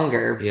bit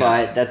longer. Yeah.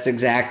 But that's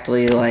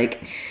exactly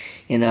like,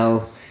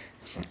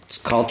 it's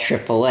called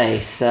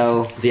AAA.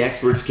 So the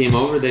experts came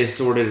over, they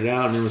sorted it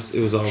out, and it was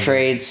all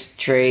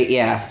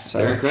yeah.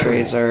 So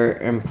trades are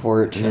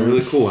important. And they're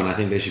really cool, and I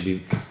think they should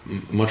be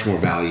much more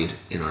valued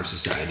in our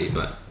society.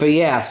 But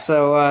yeah,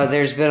 so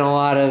there's been a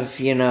lot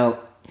of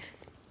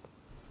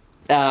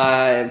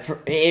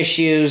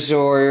issues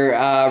or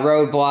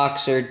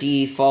roadblocks or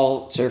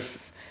defaults or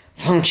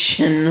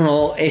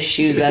functional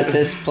issues at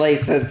this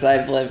place since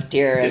I've lived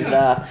here,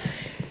 and.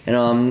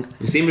 You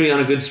seem to be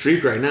on a good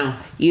streak right now.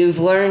 You've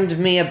learned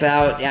me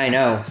about... I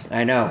know.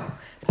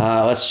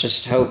 Let's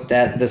just hope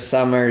that the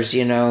summers,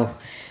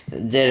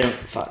 didn't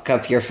fuck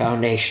up your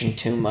foundation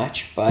too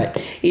much.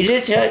 But you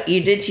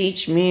did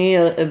teach me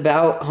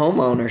about home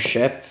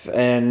ownership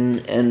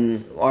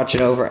and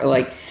watching over...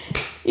 Like,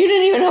 you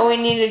didn't even know we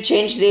needed to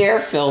change the air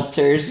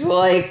filters.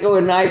 Like,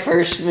 when I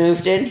first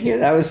moved in here,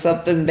 that was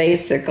something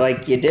basic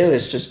like you do.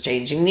 Is just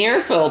changing the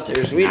air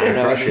filters. We didn't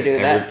know how to do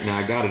that. Now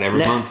I got it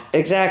every month.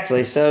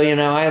 Exactly. So,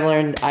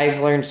 I've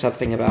learned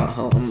something about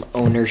home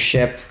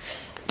ownership.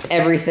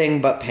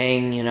 Everything but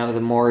paying, the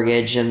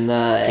mortgage and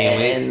the...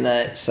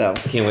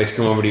 Can't wait to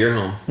come over to your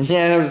home.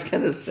 Yeah, I was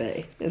going to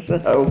say.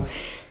 So,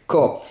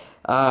 cool.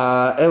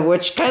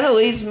 Which kind of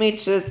leads me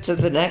to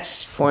the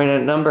next point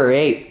at number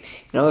 8.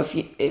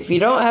 If you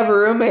don't have a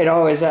roommate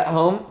always at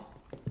home,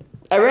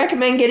 I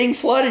recommend getting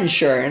flood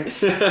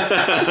insurance.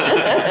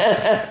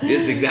 That's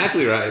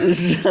exactly right.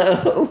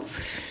 So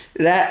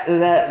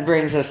that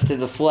brings us to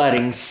the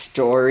flooding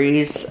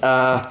stories.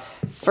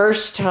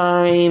 First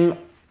time,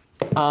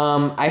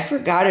 I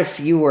forgot if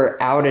you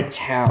were out of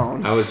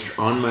town. I was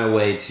on my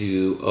way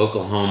to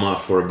Oklahoma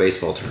for a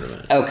baseball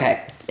tournament.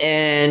 Okay,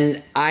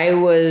 and I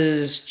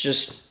was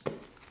just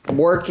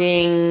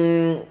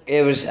working.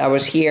 I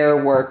was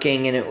here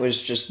working, and it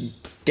was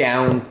just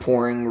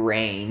downpouring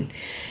rain.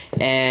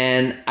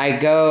 And I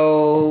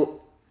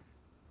go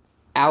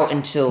out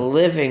into the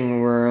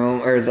living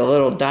room or the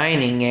little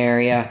dining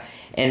area,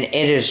 and it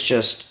is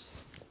just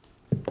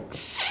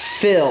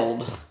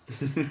filled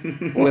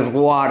with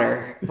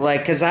water.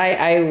 Like, because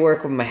I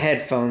work with my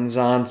headphones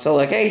on, so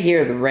like I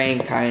hear the rain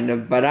kind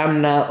of, but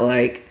I'm not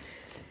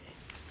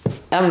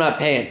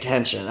paying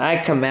attention.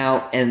 I come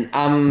out and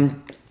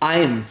I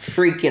am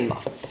freaking the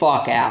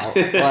fuck out.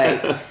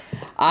 Like,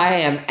 I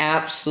am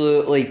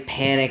absolutely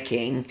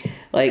panicking.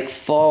 Like,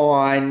 full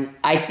on.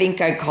 I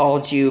think I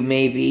called you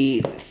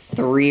maybe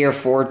 3 or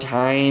 4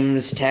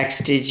 times,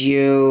 texted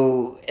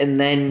you, and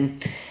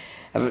then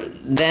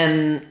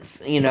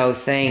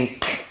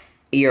thank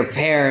your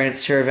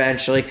parents for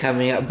eventually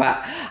coming up.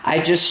 But I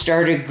just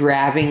started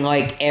grabbing,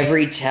 like,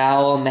 every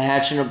towel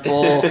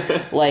imaginable,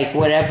 like,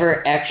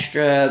 whatever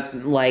extra,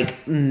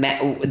 like,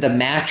 the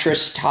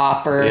mattress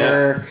topper.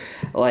 Yeah.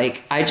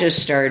 Like, I just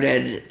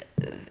started,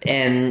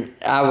 and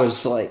I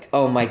was like,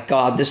 oh my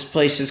God, this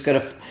place is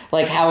gonna...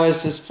 Like, how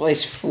is this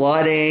place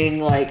flooding?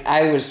 Like,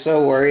 I was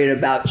so worried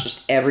about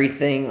just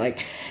everything.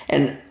 Like,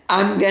 and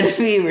I'm going to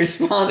be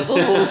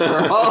responsible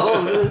for all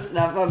of this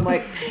stuff. I'm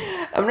like,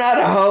 I'm not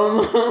a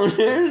homeowner.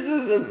 This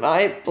isn't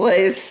my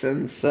place.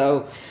 And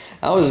so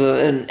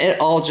and it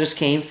all just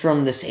came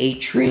from this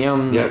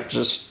atrium that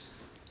just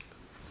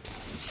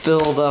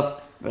filled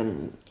up.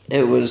 And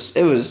it was,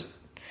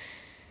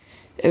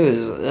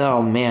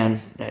 oh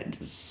man.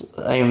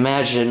 I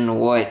imagine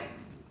what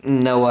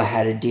Noah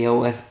had to deal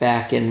with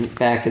back in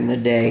the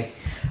day.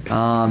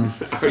 Are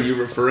you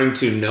referring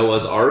to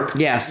Noah's Ark?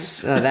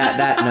 Yes,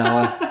 that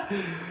Noah.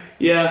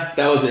 Yeah,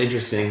 that was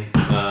interesting.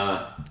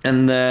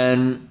 And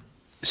then,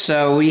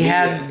 so we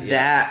had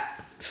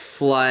that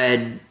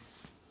flood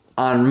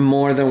on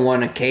more than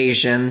one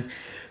occasion,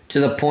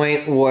 to the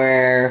point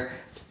where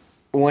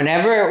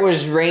whenever it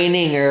was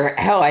raining, or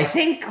hell, I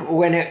think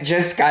when it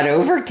just got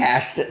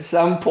overcast at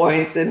some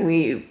points, and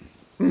we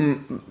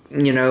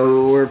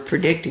were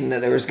predicting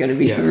that there was going to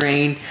be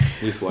rain.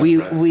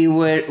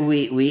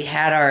 We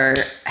had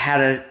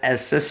a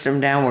system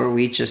down where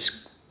we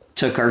just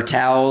took our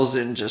towels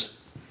and just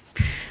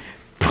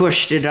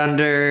pushed it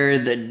under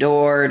the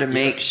door to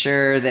make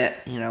sure that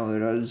it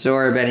would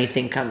absorb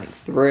anything coming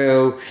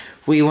through.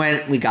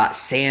 We got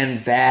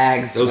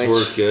sandbags. Those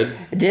worked good.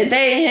 Did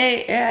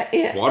they?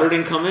 Yeah. Water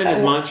didn't come in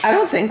as much? I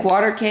don't think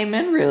water came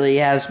in really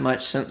as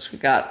much since we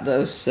got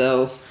those,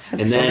 so...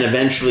 And then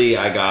eventually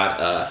I got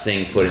a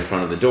thing put in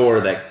front of the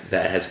door that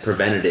has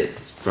prevented it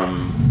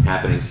from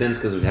happening since,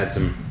 because we've had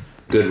some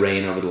good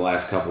rain over the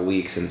last couple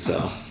weeks, and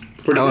so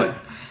pretty good.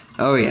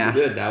 Oh yeah.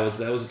 Pretty good. That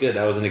was good.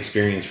 That was an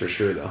experience for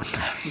sure, though.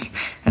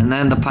 And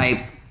then the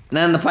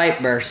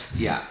pipe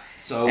bursts. Yeah.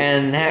 So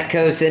and that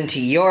goes into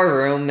your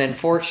room, and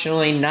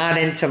fortunately not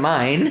into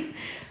mine.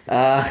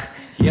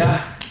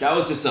 Yeah, that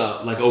was just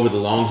like over the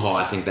long haul.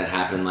 I think that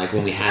happened like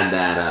when we had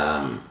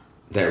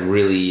that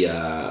really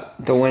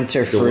the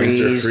winter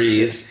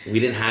freeze. We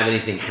didn't have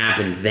anything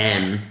happen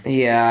then.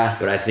 Yeah,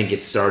 but I think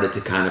it started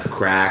to kind of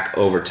crack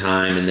over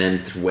time, and then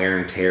through wear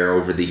and tear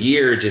over the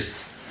year, it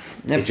just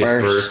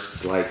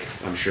bursts. Like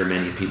I'm sure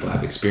many people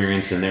have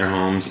experienced in their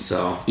homes.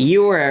 So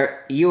you were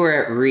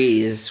at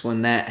Rees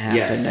when that happened.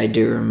 Yes. I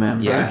do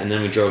remember. Yeah, and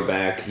then we drove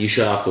back. You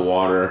shut off the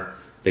water.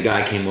 The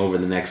guy came over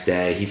the next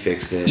day. He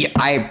fixed it. Yeah,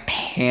 I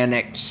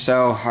panicked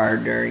so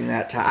hard during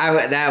that time.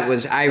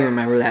 I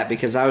remember that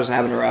because I was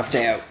having a rough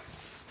day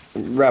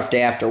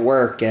after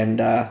work,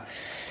 and I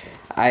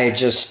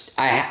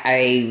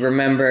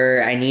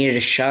remember I needed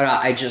to shut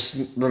off. I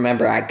just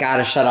remember I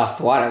gotta shut off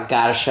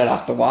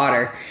the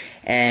water.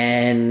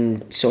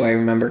 And so I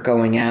remember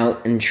going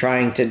out and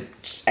trying to.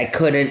 I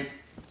couldn't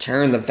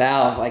turn the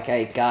valve. Like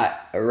I got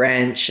a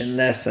wrench and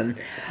this, and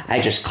I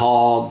just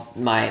called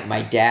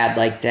my dad.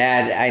 Like,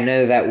 Dad, I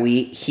know that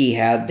he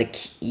had the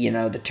key,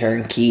 the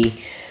turn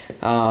key,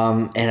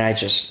 and I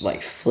just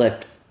like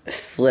flipped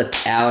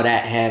out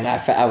at him.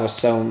 I was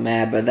so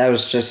mad, but that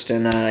was just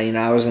in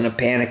I was in a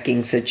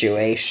panicking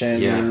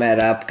situation. Yeah. We met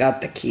up, got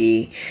the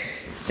key,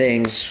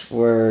 things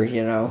were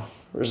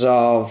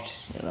resolved.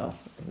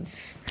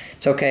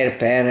 It's okay to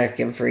panic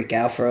and freak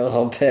out for a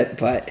little bit,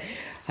 but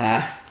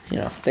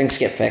things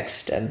get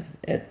fixed, and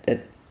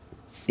it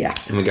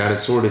and we got it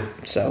sorted.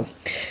 So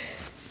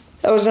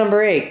that was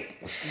number 8.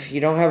 You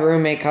don't have a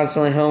roommate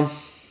constantly home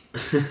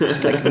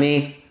like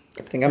me.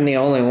 I think I'm the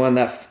only one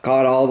that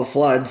caught all the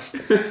floods.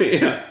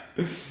 Yeah.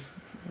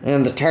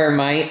 And the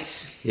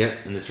termites.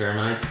 Yep, and the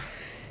termites.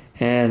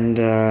 And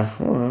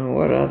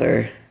what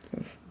other?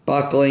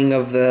 Buckling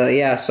of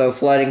the so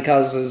flooding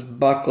causes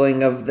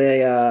buckling of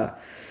the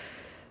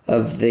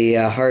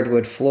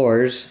hardwood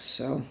floors.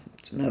 So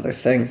it's another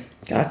thing.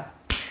 God,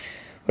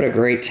 what a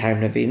great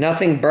time to be.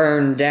 Nothing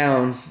burned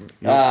down.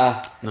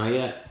 Nope. Not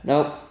yet.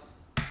 Nope.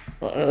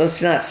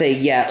 Let's not say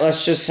yet.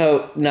 Let's just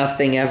hope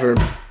nothing ever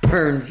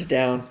burns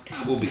down.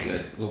 We'll be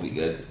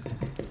good.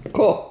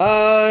 Cool.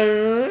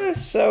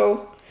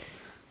 So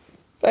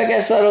I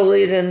guess that'll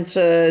lead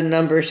into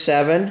number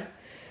 7.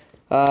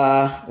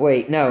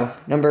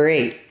 Number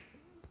 8.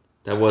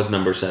 That was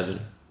number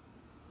 7.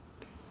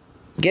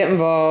 Get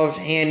involved,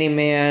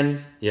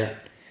 handyman. Yeah.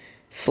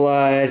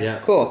 Flood. Yeah.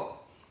 Cool.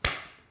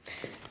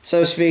 So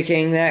with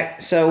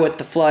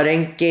the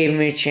flooding, gave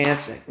me a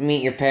chance to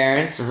meet your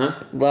parents.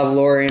 Uh-huh. Love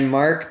Lori and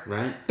Mark.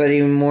 Right. But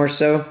even more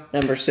so,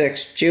 number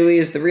 6, Chewy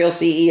is the real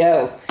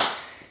CEO.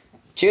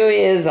 Chewy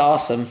is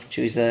awesome.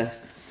 Chewy's a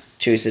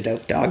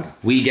dope dog.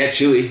 We get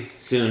Chewy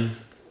soon.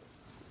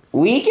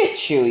 We get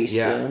Chewy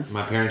Yeah. soon.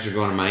 My parents are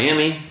going to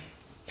Miami.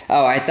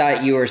 Oh, I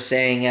thought you were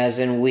saying as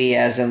in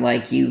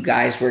like you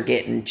guys were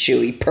getting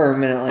Chewy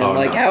permanently. I'm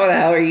like, how the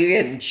hell are you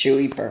getting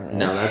Chewy permanently?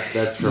 No,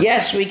 that's for...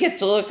 Yes, we get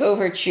to look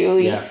over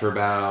Chewy. Yeah, for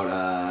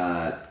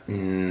about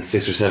 6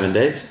 or 7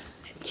 days.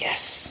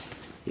 Yes.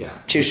 Yeah.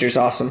 Chooster's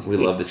awesome. We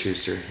love the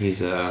Chooster.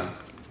 He's a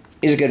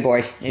good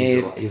boy.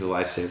 He's a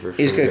lifesaver.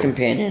 He's a good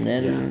companion,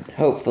 and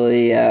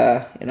hopefully,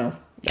 I'll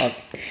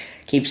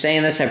keep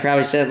saying this. I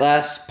probably said it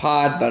last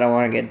pod, but I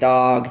want to get a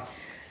dog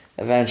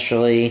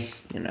eventually,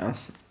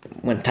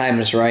 when time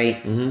is right,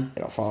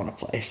 it'll fall into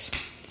place.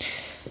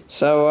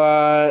 So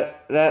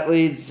that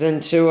leads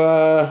into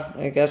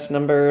I guess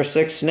number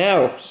 6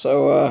 now.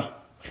 So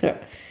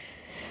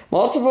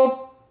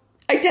multiple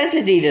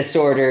identity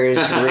disorder is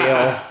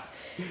real.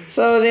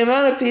 So the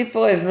amount of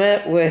people I've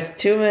met with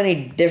too many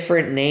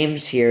different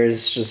names here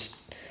is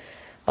just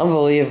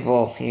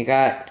unbelievable. You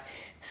got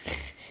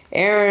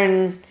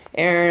Aaron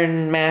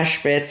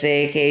Mashbitz,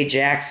 a.k.a.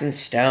 Jackson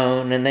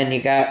Stone, and then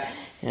you got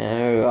who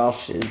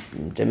else?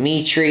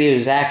 Dimitri,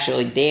 who's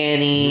actually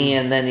Danny,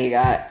 and then you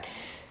got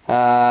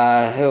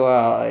who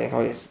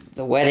else?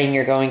 The wedding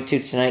you're going to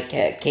tonight,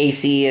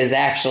 Casey, is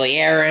actually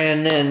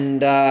Aaron,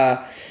 and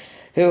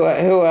who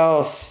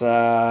else?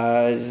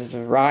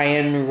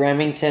 Ryan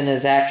Remington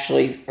is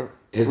actually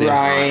his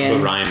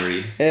name's Ryan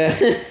Reed.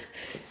 There's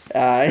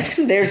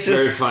it's just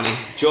very funny.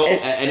 Joel,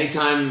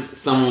 anytime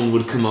someone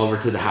would come over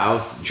to the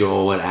house,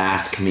 Joel would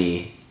ask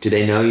me, do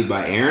they know you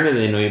by Aaron or do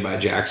they know you by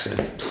Jackson?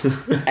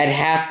 I'd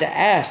have to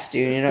ask,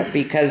 dude,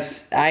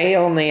 because I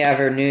only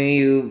ever knew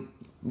you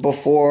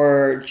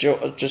before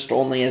just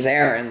only as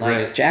Aaron. Like,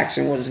 right.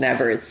 Jackson was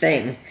never a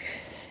thing.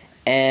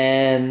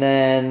 And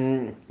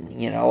then,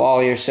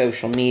 all your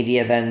social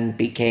media then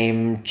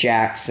became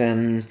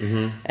Jackson.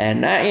 Mm-hmm.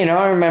 And,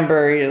 I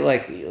remember, we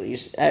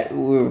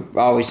were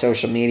always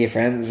social media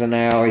friends, and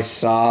I always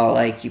saw,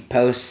 you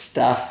post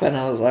stuff, and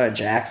I was like,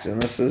 Jackson,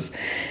 this is...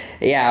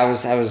 Yeah, I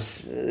was...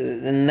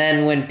 And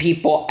then when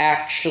people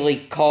actually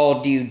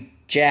called you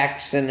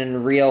Jackson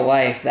in real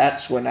life,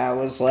 that's when I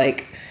was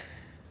like,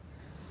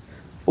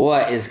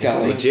 what is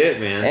going? It's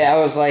legit, man. I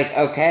was like,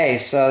 okay,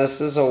 so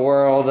this is a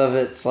world of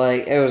its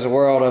like, it was a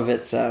world of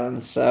its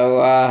own.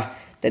 So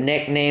the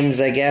nicknames,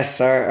 I guess,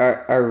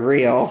 are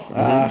real.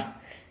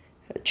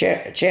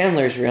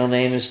 Chandler's real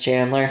name is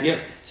Chandler. Yep.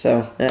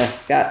 So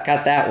got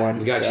that one.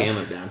 We got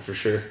Chandler down for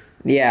sure.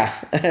 Yeah.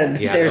 Yeah,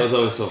 that was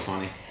always so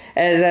funny.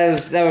 And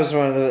that was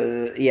one of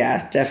the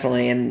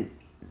definitely, and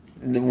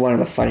one of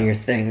the funnier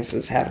things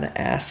is having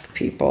to ask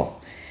people,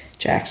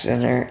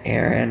 Jackson or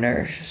Aaron,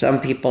 or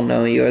some people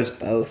know you as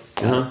both.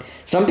 Uh-huh.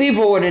 Some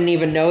people wouldn't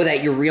even know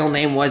that your real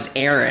name was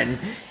Aaron,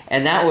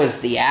 and that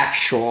was the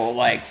actual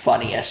like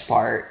funniest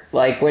part.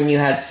 Like when you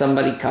had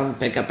somebody come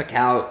pick up a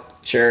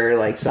couch or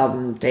like something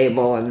on the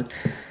table, and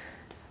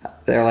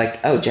they're like,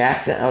 "Oh,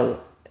 Jackson."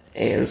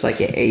 It was like,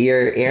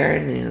 "You're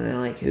Aaron," and they're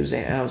like, "Who's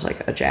Aaron?" I was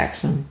like, "A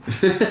Jackson."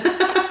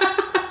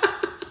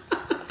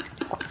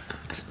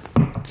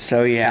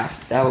 So yeah,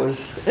 it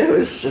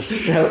was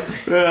just so.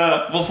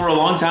 Well, for a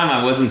long time,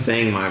 I wasn't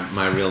saying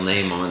my real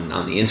name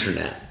on the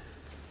internet.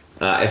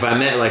 If I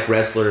met like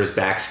wrestlers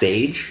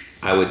backstage,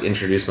 I would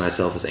introduce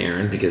myself as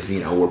Aaron because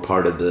we're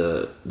part of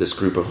this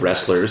group of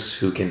wrestlers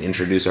who can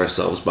introduce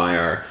ourselves by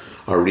our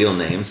real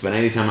names. But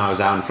anytime I was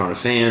out in front of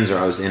fans or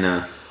I was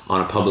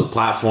on a public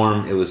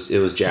platform, it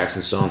was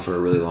Jackson Stone for a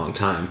really long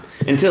time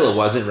until it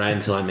wasn't, right?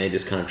 Until I made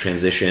this kind of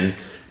transition,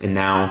 and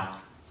now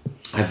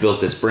I've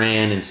built this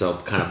brand, and so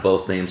kind of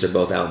both names are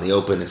both out in the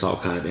open. It's all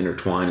kind of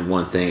intertwined in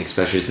one thing,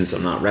 especially since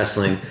I'm not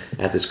wrestling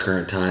at this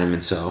current time,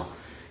 and so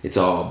it's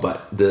all.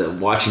 But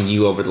watching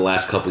you over the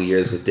last couple of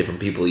years with different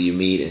people you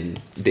meet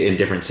in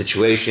different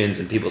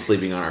situations, and people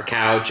sleeping on our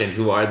couch, and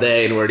who are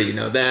they, and where do you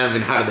know them,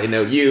 and how do they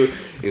know you?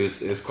 It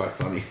was quite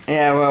funny.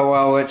 Yeah,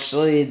 well, which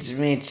leads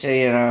me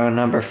to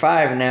number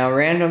 5 now.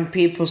 Random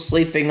people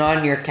sleeping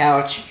on your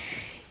couch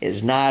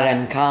is not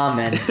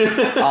uncommon.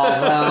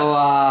 Although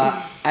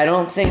I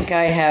don't think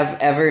I have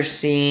ever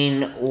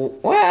seen,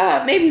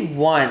 well, maybe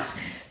once.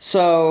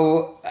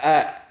 So,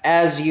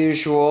 as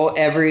usual,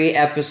 every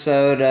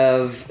episode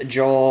of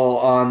Joel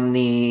on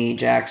the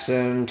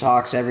Jackson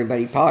Talks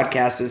Everybody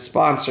podcast is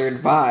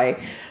sponsored by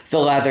the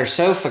Leather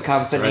Sofa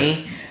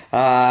Company.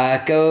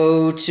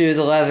 Go to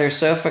the Leather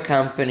Sofa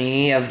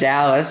Company of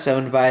Dallas,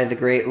 owned by the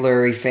great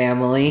Lurie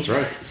family. That's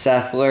right.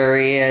 Seth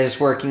Lurie is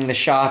working the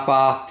shop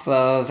off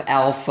of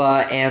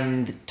Alpha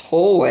and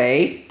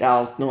Tollway,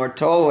 Dallas North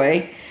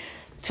Tollway.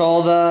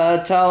 Tell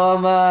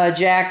them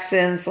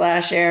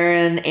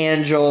Jackson/Aaron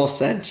and Joel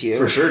sent you.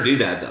 For sure, do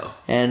that though.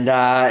 And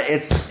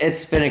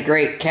it's been a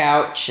great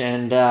couch,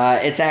 and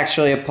it's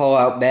actually a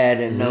pull-out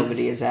bed, and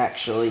nobody is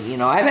actually,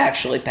 I've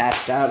actually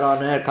passed out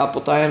on it a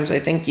couple times. I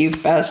think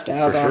you've passed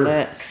out on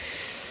it.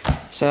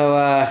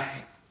 So,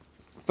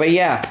 but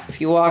yeah, if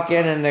you walk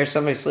in and there's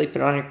somebody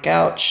sleeping on your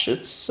couch,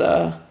 it's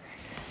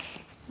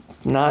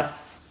not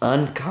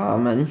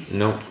uncommon.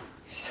 Nope.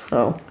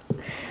 So,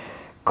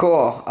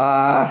 cool.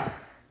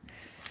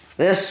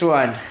 This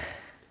one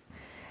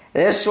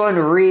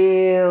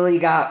really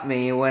got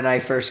me when I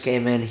first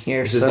came in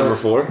here. This is number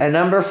 4? At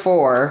number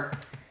 4,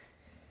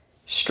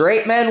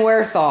 straight men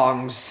wear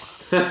thongs.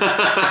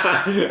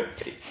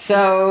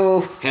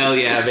 So, hell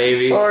yeah,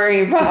 baby. The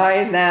story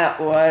behind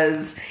that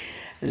was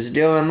I was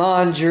doing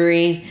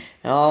laundry,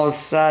 and all of a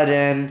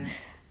sudden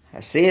I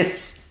see a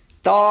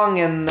thong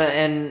and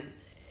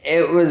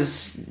it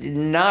was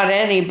not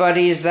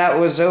anybody's that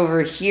was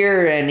over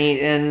here,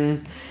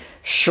 and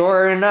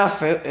sure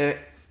enough, it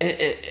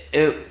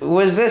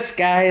was this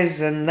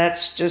guy's, and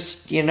that's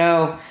just,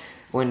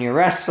 when you're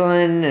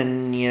wrestling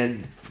and you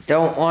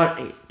don't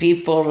want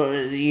people,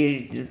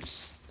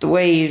 it's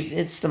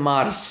the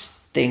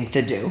modest thing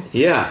to do.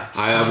 Yeah,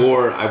 I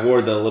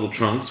wore the little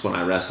trunks when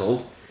I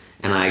wrestled,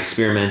 and I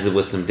experimented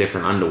with some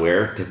different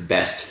underwear to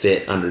best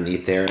fit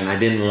underneath there, and I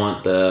didn't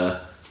want I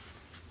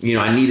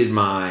needed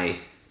my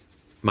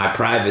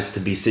privates to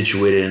be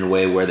situated in a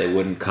way where they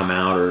wouldn't come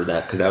out, or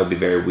because that would be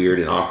very weird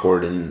and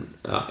awkward and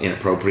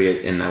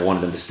inappropriate, and I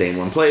wanted them to stay in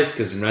one place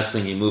because in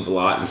wrestling you move a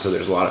lot, and so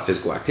there's a lot of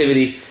physical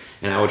activity,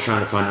 and I was trying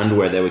to find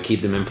underwear that would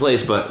keep them in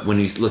place. But when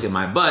you look at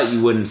my butt,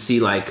 you wouldn't see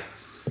like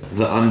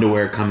the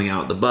underwear coming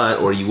out the butt,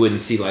 or you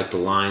wouldn't see like the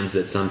lines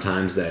that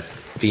sometimes that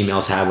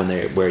females have when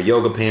they wear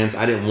yoga pants.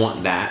 I didn't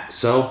want that,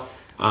 so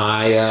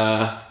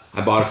I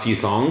bought a few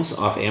thongs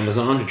off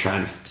Amazon to try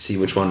and see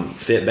which one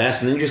fit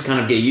best, and then just kind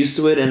of get used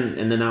to it,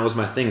 and then that was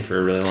my thing for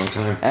a really long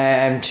time.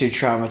 I'm too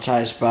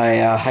traumatized by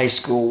high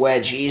school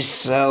wedgies,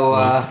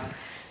 so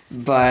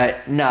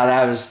but no,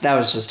 that was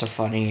just a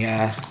funny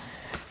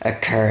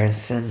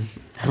occurrence, and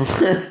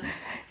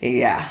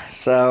yeah.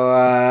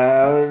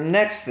 So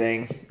next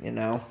thing,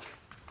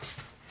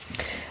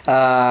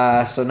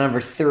 so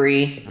number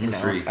 3,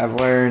 I've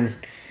learned.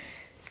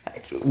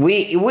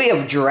 We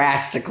have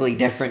drastically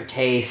different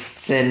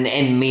tastes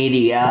in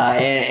media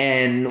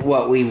and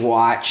what we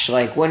watch.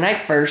 Like, when I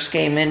first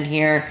came in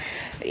here,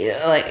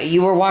 like,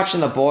 you were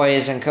watching The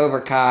Boys and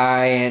Cobra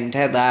Kai and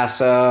Ted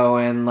Lasso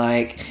and,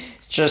 like,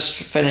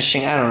 just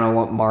finishing, I don't know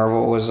what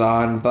Marvel was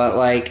on, but,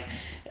 like,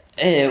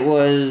 It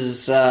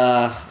was,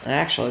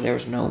 actually, there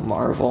was no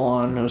Marvel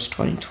on. It was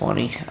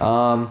 2020.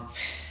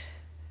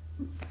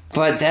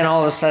 But then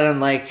all of a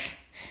sudden, like,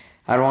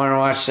 I'd want to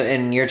watch,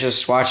 and you're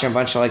just watching a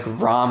bunch of, like,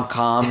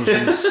 rom-coms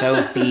and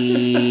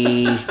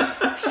soapy,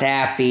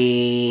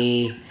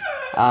 sappy,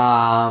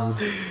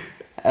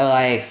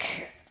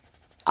 like,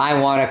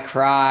 I want to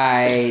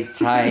cry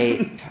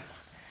type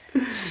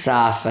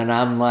stuff, and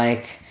I'm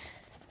like,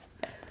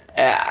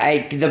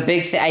 I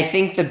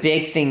think the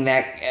big thing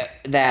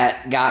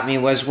that got me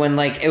was when,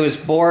 like, it was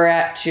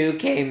Borat 2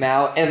 came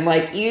out, and,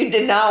 like, you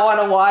did not want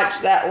to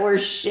watch that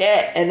worst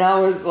shit, and I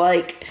was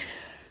like,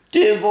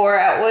 dude,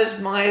 Borat was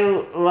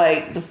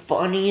the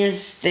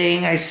funniest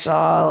thing I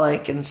saw,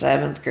 like, in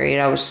 7th grade.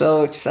 I was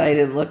so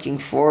excited, looking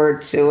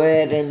forward to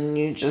it, and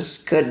you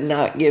just could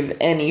not give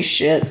any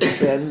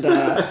shits,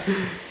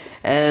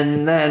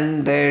 and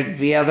then there'd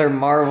be other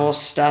Marvel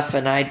stuff,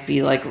 and I'd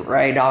be, like,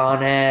 right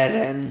on it,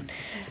 and,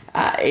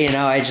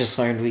 I just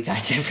learned we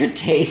got different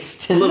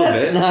tastes, and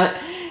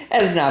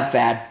that's not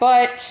bad,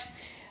 but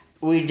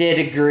we did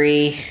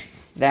agree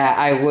that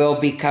I will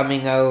be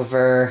coming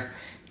over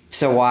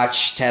to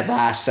watch Ted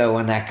Lasso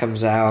when that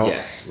comes out.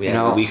 Yes, we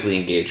have a weekly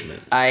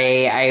engagement.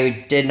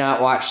 I did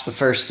not watch the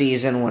first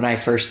season when I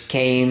first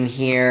came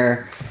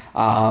here,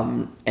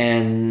 and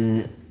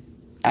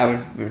I was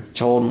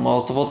told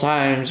multiple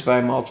times by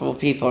multiple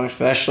people,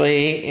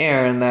 especially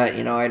Aaron, that,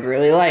 I'd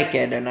really like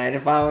it, and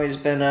I've always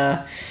been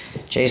a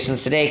Jason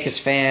Sudeikis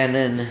fan,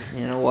 and,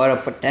 What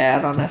Up With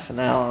That on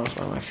SNL was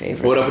one of my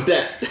favorites. What Up With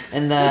That?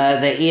 And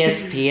the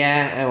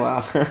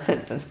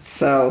ESPN,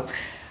 so,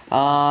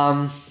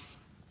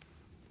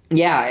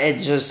 yeah, it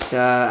just,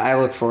 I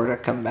look forward to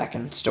coming back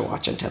and still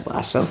watching Ted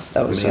Lasso.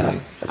 That was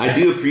amazing. I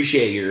do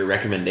appreciate your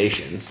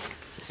recommendations,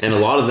 and a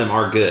lot of them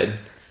are good.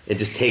 It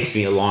just takes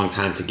me a long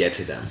time to get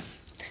to them.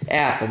 It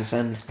happens,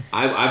 and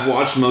I've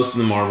watched most of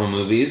the Marvel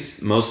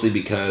movies, mostly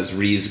because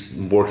Ree's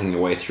working her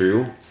way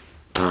through,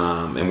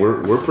 and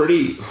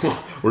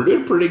we're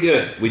doing pretty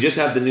good. We just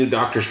have the new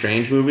Doctor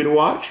Strange movie to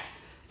watch,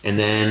 and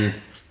then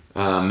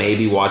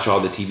maybe watch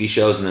all the TV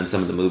shows and then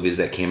some of the movies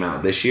that came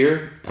out this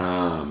year.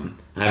 I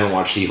haven't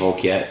watched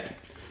She-Hulk yet,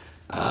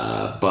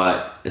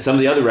 but some of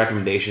the other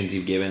recommendations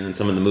you've given and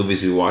some of the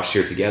movies we watched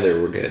here together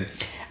were good.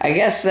 I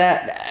guess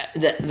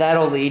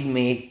that'll lead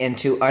me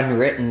into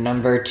Unwritten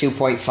number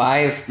 2.5.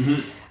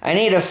 Mm-hmm. I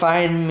need to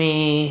find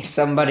me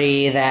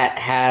somebody that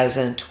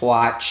hasn't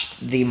watched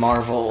the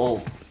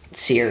Marvel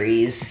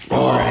series.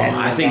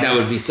 I think that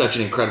would be such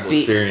an incredible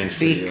experience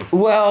for you.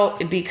 Well,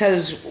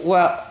 because,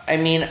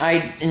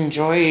 I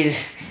enjoyed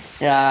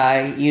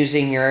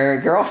using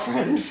your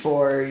girlfriend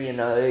for,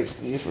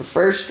 your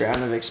first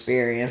round of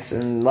experience,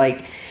 and,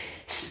 like,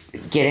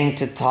 getting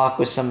to talk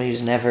with somebody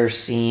who's never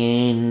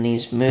seen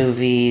these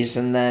movies,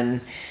 and then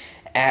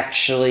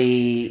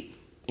actually,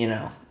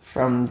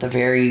 from the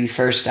very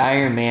first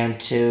Iron Man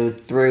through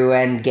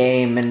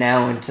Endgame and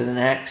now into the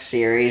next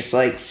series,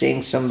 like,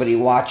 seeing somebody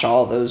watch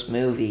all those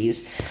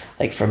movies,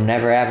 like, from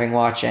never having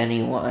watched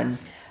anyone,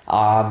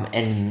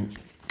 and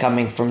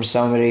coming from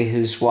somebody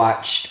who's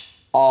watched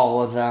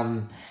all of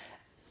them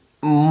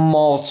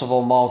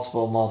multiple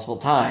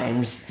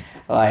times,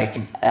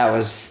 like, that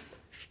was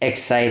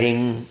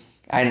exciting.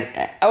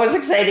 I was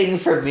exciting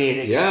for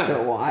me to get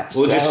to watch.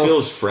 Well, it just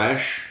feels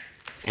fresh,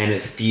 and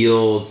it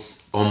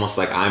feels almost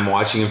like I'm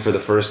watching it for the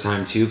first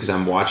time too, because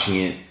I'm watching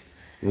it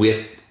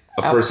with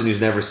a person who's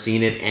never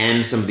seen it,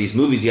 and some of these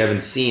movies you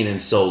haven't seen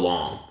in so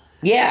long.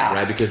 Yeah,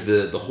 right. Because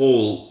the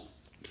whole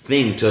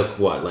thing took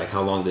what? Like,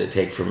 how long did it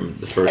take from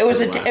the first? It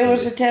was a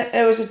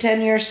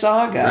 10-year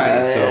saga.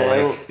 Right.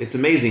 So it's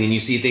amazing, and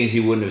you see things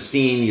you wouldn't have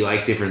seen. You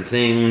like different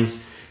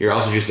things. You're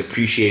also just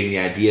appreciating the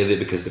idea of it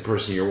because the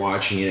person you're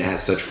watching it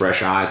has such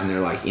fresh eyes, and they're,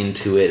 like,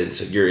 into it, and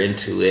so you're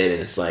into it,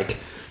 and it's like,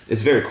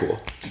 it's very cool.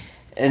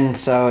 And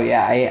so,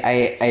 yeah,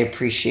 I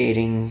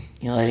appreciating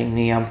letting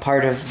me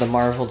part of the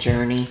Marvel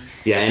journey.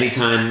 Yeah,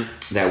 anytime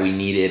that we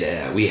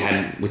needed, we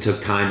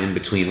took time in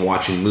between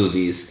watching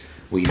movies.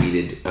 We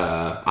needed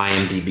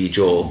IMDb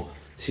Joel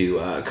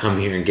to come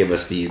here and give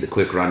us the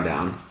quick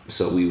rundown,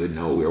 so we would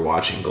know what we were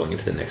watching going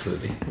into the next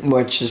movie.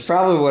 Which is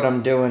probably what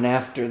I'm doing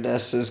after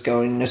this, is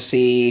going to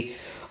see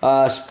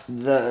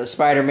the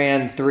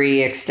Spider-Man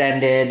 3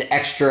 extended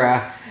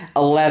extra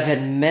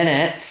 11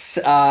 minutes,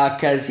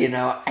 because,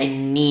 I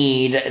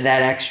need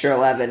that extra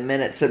 11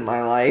 minutes in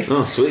my life.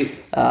 Oh, sweet.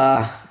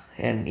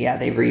 And yeah,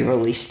 they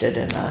re-released it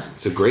in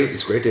it's great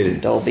day to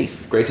Dolby.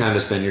 Great time to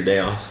spend your day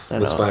off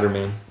with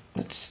Spider-Man.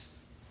 It's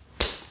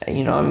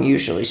I'm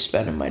usually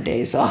spending my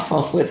days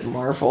off with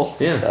Marvel.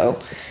 Yeah.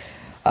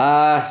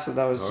 So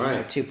that was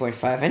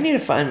 2.5. I need to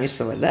find me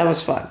something. That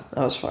was fun.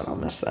 I'll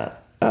miss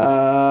that.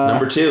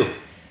 Number two.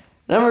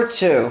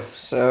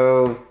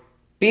 So,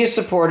 be a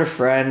supportive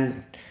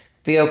friend.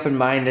 Be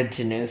open-minded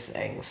to new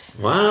things.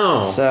 Wow.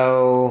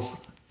 So,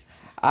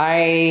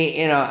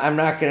 I'm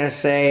not going to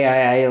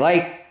say I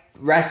like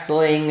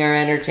wrestling or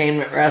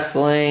entertainment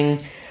wrestling,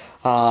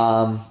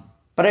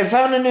 but I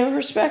found a new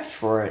respect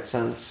for it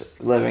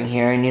since living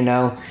here, and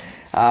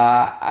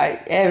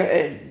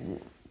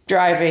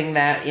driving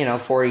that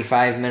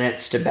 45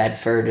 minutes to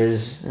Bedford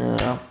is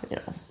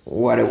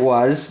what it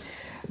was.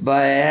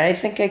 But I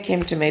think I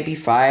came to maybe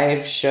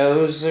 5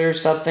 shows or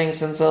something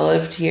since I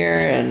lived here,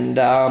 and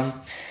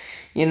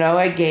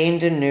I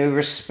gained a new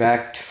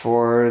respect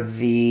for what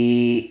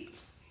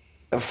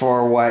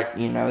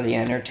the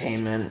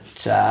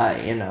entertainment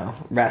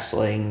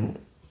wrestling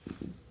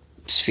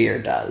sphere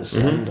does.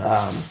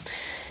 Mm-hmm.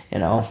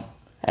 And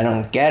I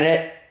don't get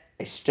it.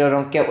 I still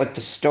don't get what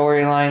the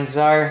storylines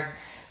are,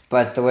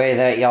 but the way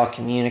that y'all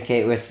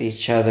communicate with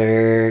each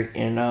other,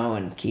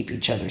 and keep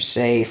each other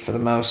safe for the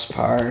most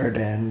part,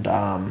 and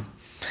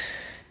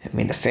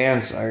the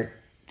fans are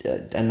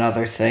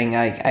another thing.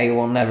 I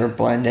will never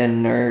blend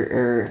in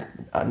or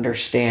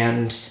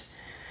understand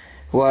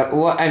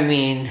what I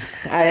mean.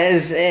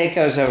 It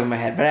goes over my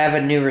head, but I have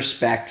a new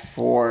respect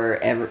for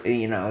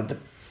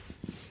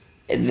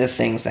the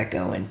things that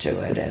go into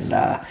it, and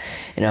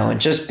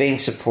and just being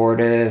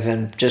supportive,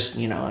 and just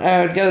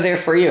I would go there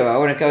for you. I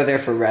wouldn't go there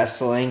for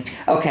wrestling.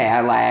 Okay,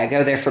 I lie. I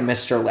go there for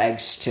Mr.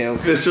 Legs too.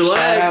 Mr. Legs.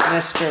 Shout out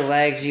Mr.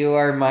 Legs. You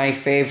are my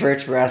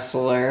favorite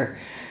wrestler.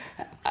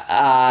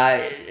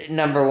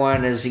 Number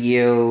 1 is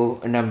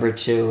you. Number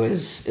 2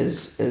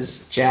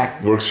 is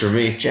Jack. Works for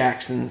me.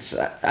 Jackson's.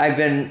 I've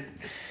been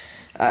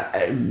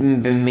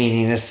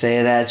meaning to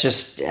say that.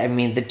 Just,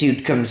 the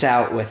dude comes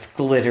out with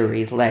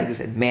glittery legs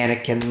and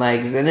mannequin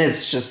legs, and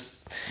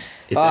it's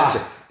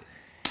epic.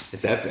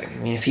 It's epic.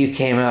 If you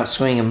came out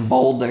swinging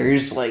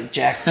boulders like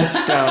Jackson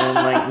Stone,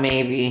 like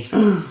maybe,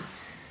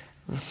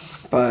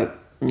 but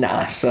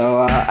nah. So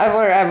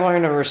I've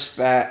learned to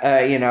respect.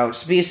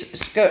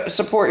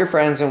 Support your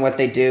friends and what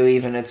they do,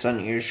 even if it's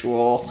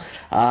unusual.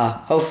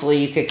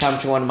 Hopefully, you could come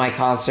to one of my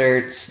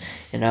concerts.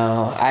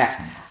 I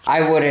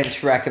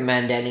wouldn't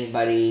recommend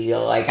anybody,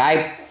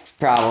 I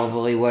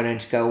probably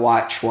wouldn't go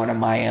watch one of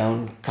my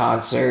own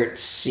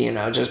concerts,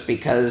 just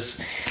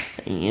because,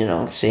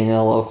 seeing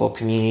a local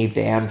community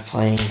band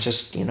playing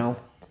just,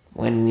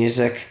 when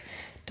music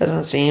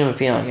doesn't seem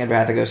appealing. I'd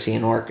rather go see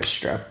an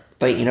orchestra.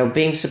 But,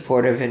 being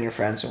supportive in your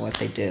friends and what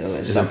they do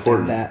is something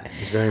important. that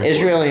it's very important.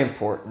 is really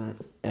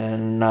important.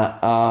 And,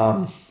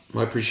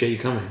 I appreciate you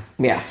coming.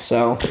 Yeah,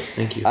 so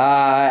thank you.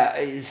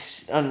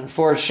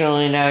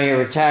 Unfortunately, now you're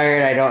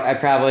retired. I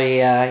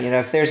probably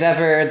if there's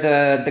ever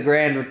the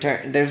grand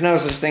return, there's no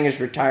such thing as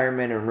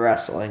retirement in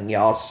wrestling,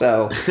 y'all.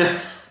 So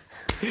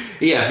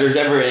yeah, if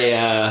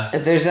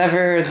there's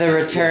ever the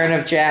return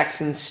of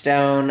Jackson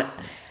Stone,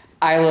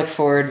 I look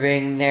forward to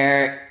being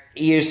there.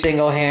 You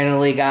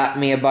single-handedly got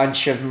me a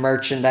bunch of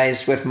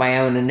merchandise with my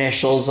own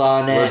initials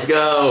on it. Let's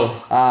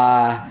go.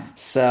 That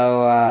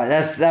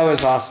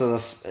was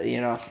also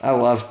I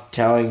love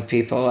telling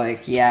people, I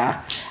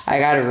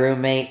got a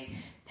roommate.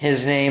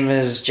 His name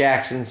is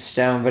Jackson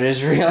Stone, but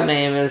his real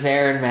name is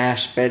Aaron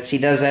Mashbitz. He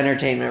does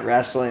entertainment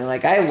wrestling.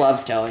 I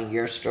love telling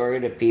your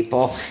story to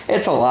people.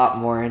 It's a lot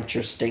more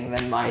interesting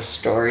than my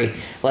story.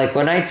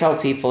 When I tell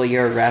people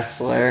you're a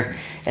wrestler,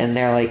 and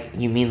they're like,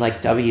 you mean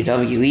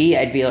WWE?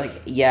 I'd be like,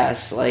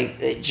 yes,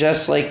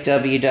 just like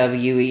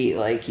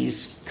WWE.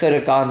 He's could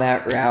have gone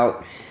that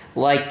route,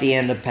 like the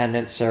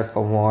independent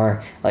circle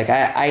more.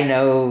 I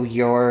know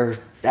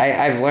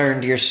I've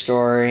learned your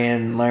story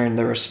and learned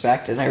the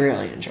respect, and I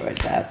really enjoyed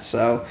that.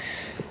 So,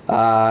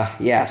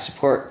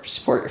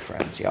 support your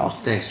friends, y'all.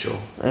 Thanks,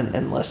 Joel.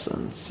 And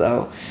listen.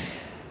 So,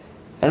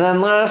 and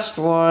then last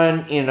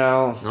one,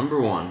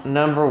 Number one.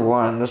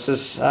 This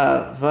is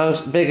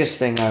biggest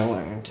thing I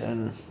learned,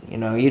 and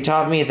you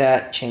taught me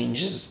that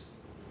change is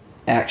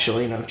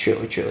actually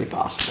truly, truly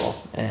possible,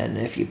 and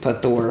if you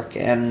put the work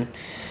in.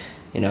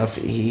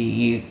 If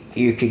you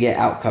could get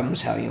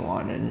outcomes how you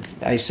want. And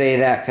I say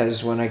that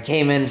because when I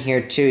came in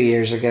here 2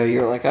 years ago,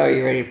 you were like, oh,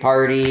 you ready to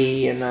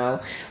party?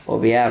 We'll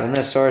be having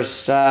this sort of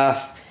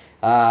stuff.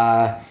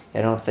 I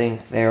don't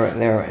think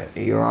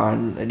you were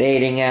on the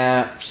dating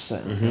apps,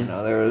 and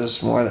there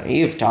was more that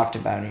you've talked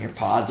about in your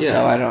pod. Yeah.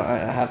 So I don't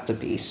have to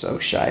be so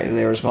shy.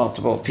 There was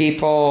multiple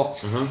people.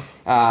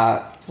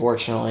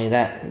 Fortunately,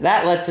 that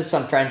led to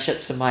some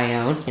friendships of my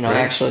own. Right.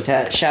 Actually,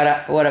 shout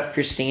out, what up,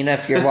 Christina,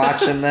 if you're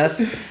watching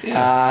this.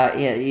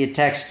 You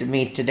texted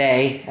me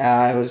today.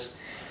 I was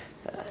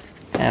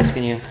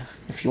asking you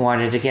if you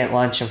wanted to get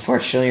lunch.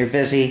 Unfortunately, you're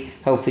busy.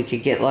 Hope we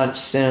could get lunch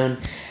soon.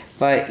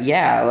 But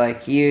yeah,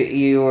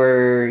 you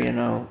were,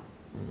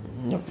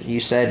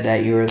 you said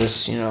that you were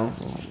this,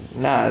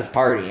 not a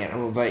party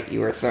animal, but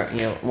you were,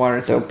 wanted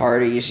to throw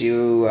parties.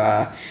 You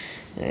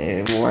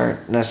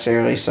weren't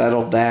necessarily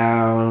settled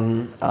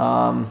down.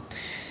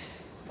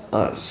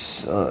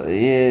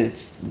 It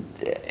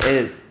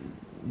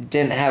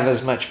didn't have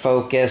as much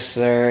focus,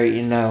 or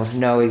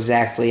know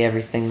exactly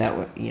everything that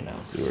you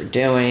were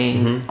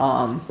doing.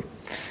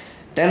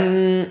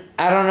 Then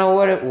I don't know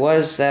what it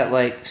was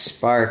that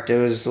sparked. It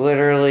was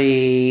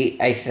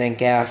literally, I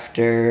think,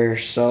 after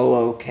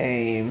Solo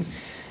came.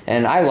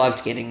 And I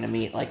loved getting to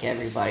meet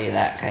everybody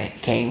that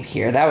came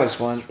here. That was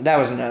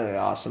another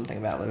awesome thing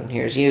about living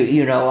here. Is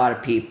you know a lot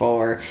of people,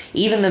 or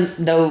even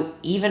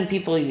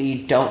people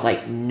you don't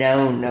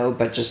know,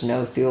 but just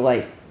know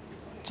through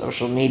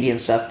social media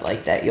and stuff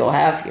like that you'll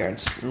have here.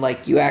 It's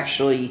like you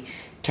actually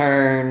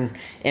turn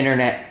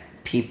internet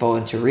people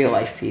into real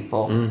life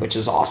people, which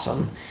is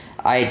awesome.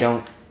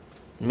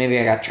 Maybe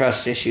I got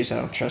trust issues. I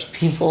don't trust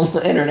people,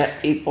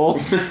 internet people.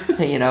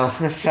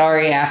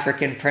 Sorry,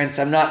 African Prince.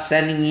 I'm not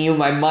sending you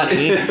my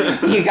money.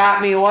 You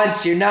got me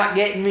once. You're not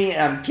getting me.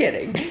 I'm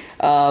kidding.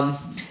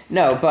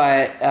 No,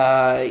 but,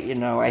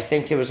 I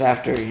think it was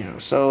after,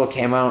 Solo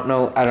came out.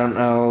 No, I don't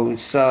know.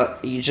 So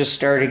you just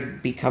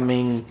started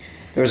becoming,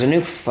 there was a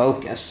new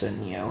focus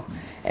in you.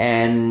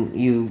 And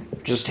you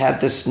just had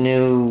this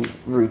new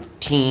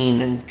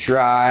routine and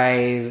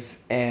drive.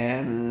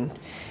 And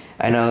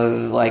I know,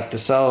 like, the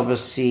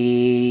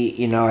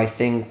celibacy, I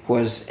think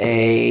was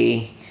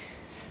I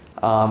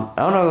don't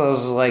know if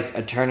it was, like,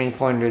 a turning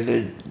point or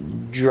the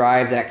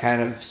drive that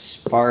kind of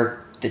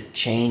sparked the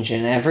change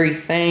in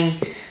everything.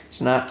 It's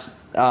not,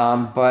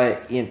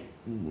 but,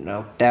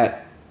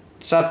 that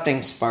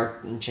something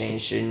sparked and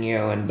changed in you,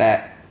 and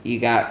that you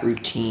got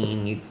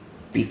routine, you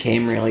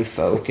became really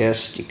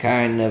focused, you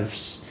kind of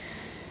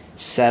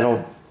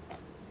settled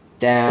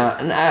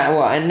down,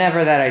 and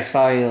never that I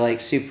saw you, like,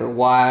 super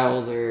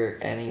wild or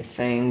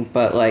anything,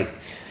 but, like,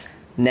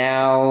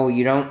 now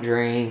you don't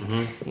drink,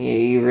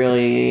 you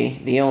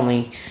really,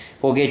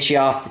 we'll get you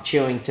off the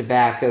chewing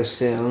tobacco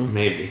soon.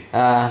 Maybe.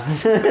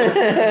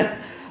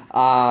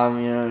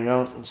 You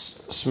don't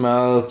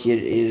smoke,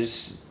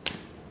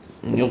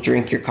 you'll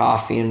drink your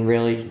coffee and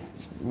really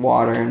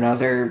water and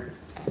other,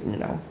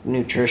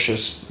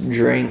 nutritious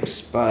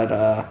drinks,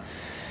 but,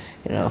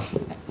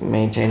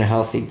 maintain a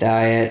healthy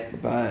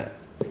diet, but,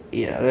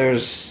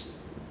 there's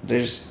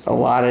a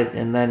lot of,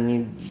 and then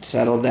you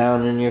settle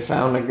down and you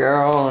found a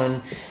girl,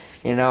 and,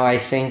 I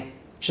think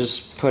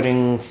just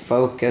putting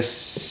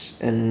focus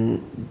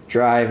and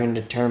drive and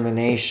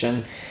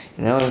determination,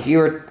 you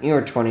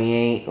were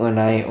 28 when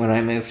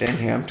I moved in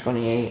here. I'm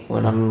 28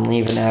 when I'm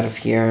leaving out of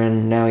here,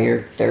 and now you're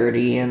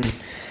 30, and,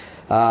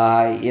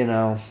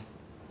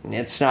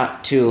 it's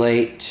not too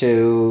late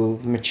to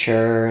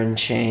mature and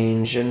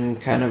change and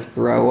kind of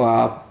grow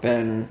up,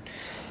 and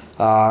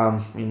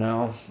I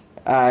know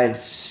I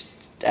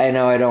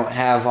don't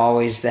have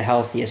always the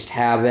healthiest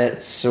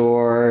habits,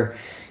 or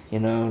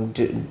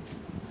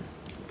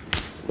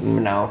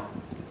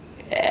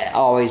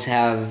always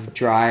have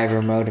drive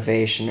or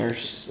motivation or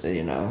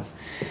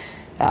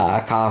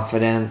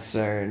confidence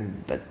or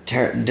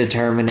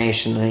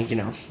determination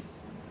to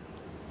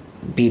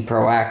be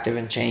proactive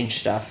and change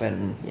stuff,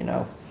 and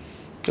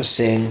just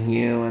seeing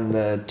you in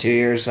the 2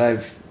 years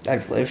I've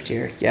lived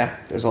here,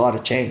 there's a lot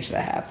of change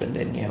that happened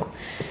in you,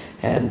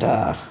 and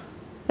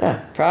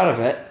proud of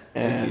it.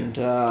 And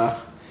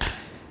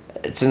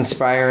it's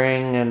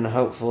inspiring, and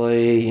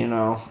hopefully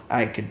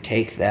I could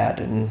take that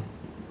and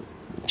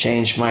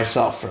change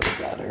myself for the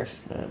better,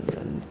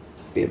 and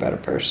be a better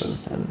person.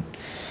 And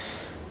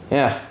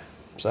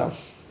so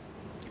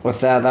with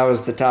that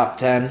was the top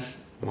 10.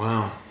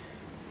 Wow.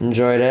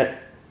 Enjoyed it.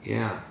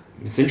 Yeah,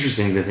 it's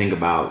interesting to think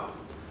about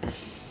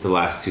the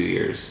last 2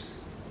 years.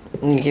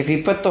 If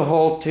you put the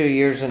whole 2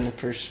 years into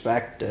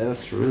perspective,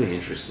 it's really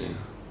interesting.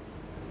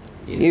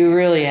 You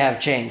really have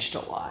changed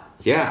a lot.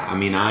 Yeah, I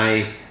mean,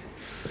 I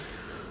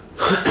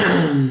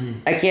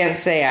can't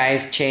say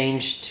I've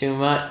changed too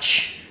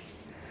much.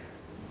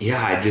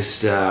 Yeah, I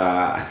just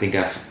I think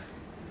I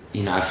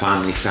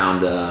finally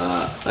found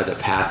a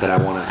path that I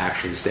want to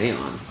actually stay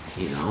on.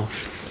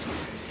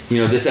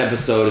 This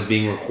episode is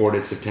being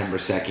recorded September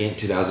 2nd,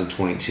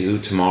 2022.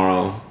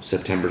 Tomorrow,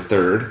 September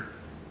 3rd,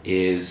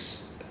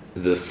 is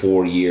the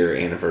 4-year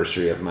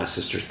anniversary of my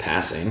sister's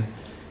passing.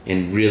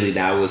 And really,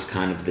 that was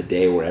kind of the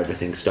day where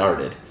everything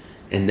started.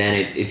 And then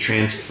it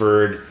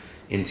transferred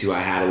into, I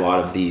had a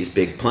lot of these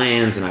big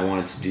plans, and I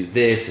wanted to do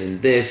this,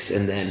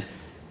 and then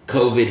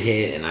COVID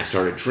hit, and I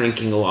started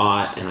drinking a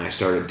lot, and I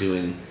started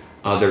doing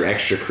other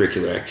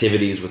extracurricular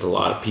activities with a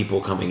lot of people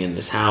coming in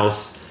this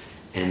house.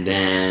 And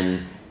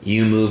then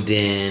you moved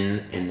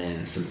in, and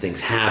then some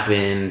things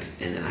happened,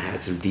 and then I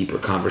had some deeper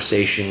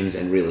conversations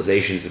and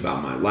realizations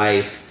about my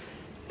life.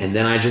 And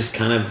then I just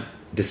kind of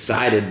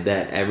decided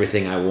that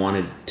everything I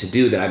wanted to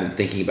do that I've been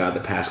thinking about the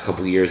past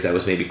couple of years that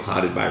was maybe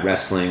clouded by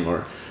wrestling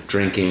or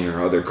drinking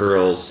or other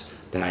girls,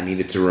 that I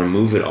needed to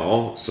remove it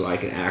all so I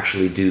could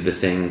actually do the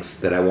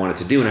things that I wanted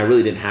to do. And I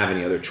really didn't have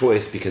any other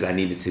choice because I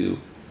needed to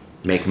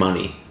make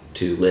money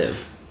to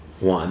live,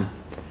 one.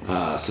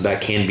 So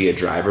that can be a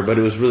driver, but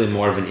it was really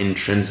more of an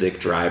intrinsic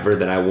driver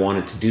that I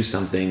wanted to do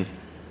something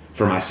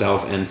for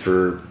myself and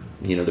for,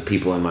 the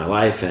people in my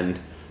life. And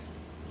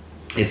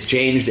it's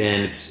changed,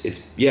 and it's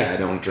I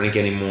don't drink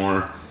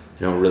anymore. I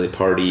don't really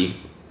party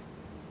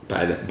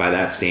by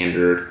that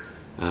standard.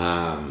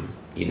 I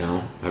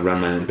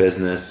run my own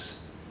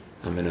business.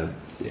 I'm in an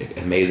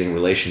amazing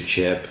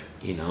relationship,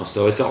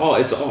 so it's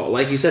all,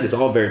 like you said, it's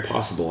all very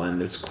possible,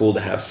 and it's cool to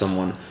have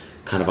someone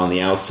kind of on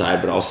the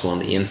outside, but also on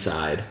the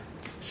inside,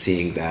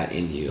 seeing that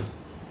in you.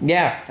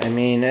 Yeah, I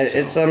mean,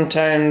 it's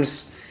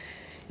sometimes,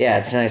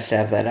 it's nice to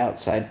have that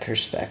outside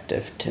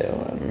perspective too,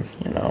 and,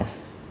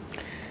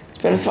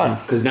 It's been fun.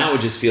 Because now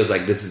it just feels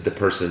like this is the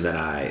person that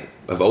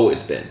I've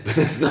always been, but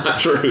it's not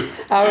true.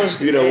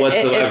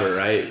 Whatsoever,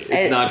 right?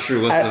 It's not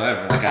true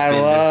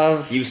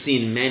whatsoever. You've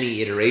seen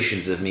many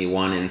iterations of me.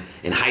 One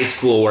in high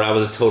school where I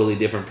was a totally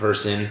different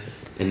person,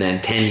 and then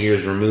 10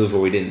 years removed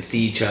where we didn't see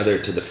each other,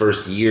 to the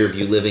first year of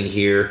you living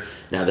here,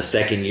 now the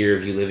second year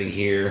of you living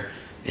here,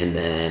 and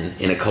then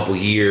in a couple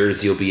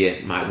years you'll be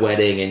at my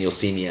wedding and you'll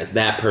see me as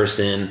that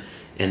person,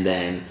 and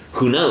then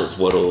who knows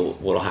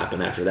what'll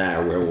happen after that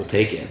or where we'll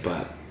take it,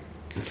 but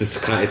it's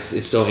just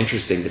it's so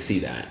interesting to see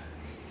that.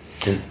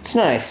 And it's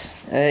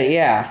nice.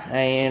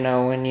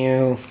 When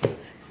you...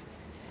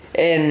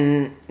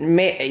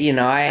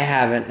 I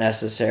haven't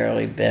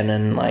necessarily been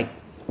in, like,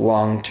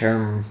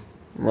 long-term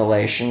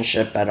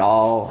relationship at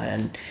all,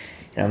 and,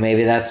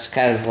 maybe that's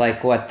kind of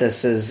like what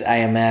this is, I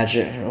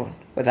imagine,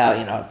 without,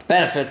 the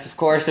benefits, of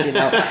course,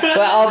 But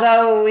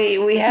although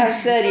we have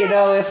said,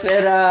 if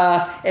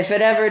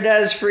it ever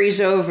does freeze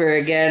over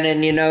again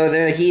and,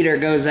 the heater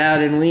goes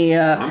out and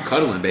I'm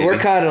cuddling, baby. We're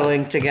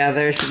cuddling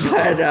together.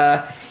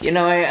 But,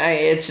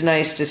 it's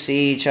nice to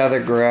see each other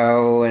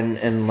grow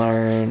and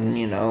learn,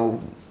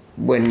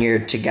 when you're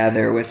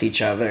together with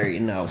each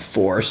other,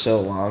 for so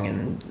long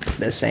and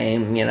the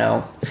same,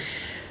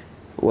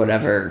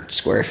 whatever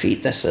square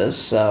feet this is.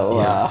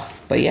 So,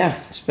 but yeah,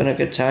 it's been a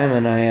good time,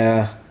 and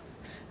I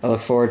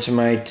look forward to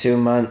my 2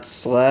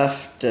 months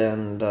left,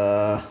 and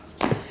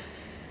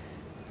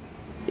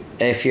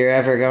if you're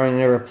ever going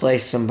to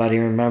replace somebody,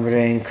 remember to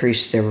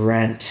increase the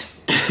rent.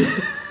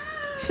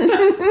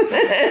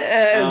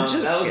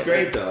 That was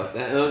great, though.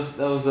 That was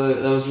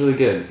really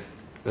good.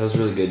 That was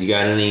really good. You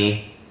got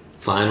any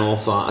final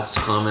thoughts,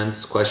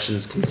 comments,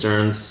 questions,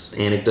 concerns,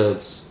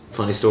 anecdotes,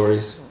 funny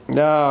stories?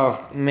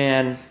 Oh,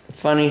 man.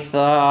 Funny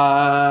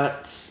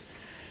thoughts.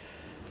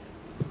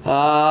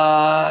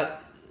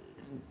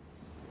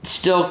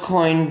 Still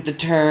coined the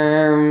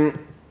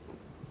term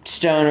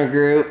stoner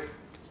group.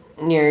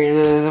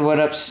 What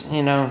up,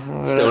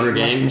 Stoner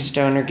gang?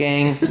 Stoner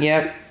gang,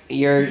 yep.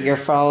 Your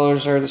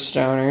followers are the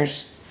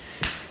stoners.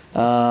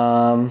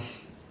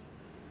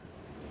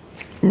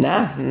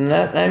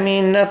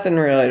 Nothing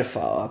really to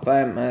follow up.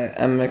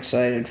 I'm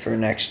excited for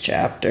next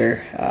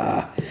chapter.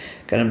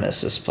 Gonna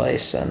miss this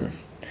place, and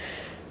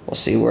we'll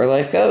see where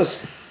life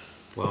goes.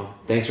 Well,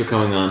 thanks for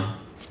coming on.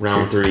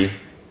 Round 3.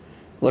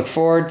 Look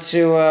forward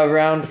to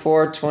round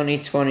 4,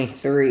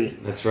 2023.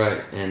 That's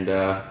right, and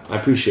I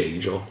appreciate you,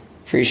 Joel.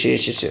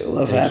 Appreciate you too.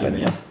 Love having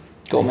you.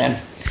 Cool, man.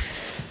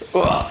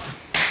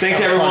 Thanks,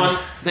 everyone.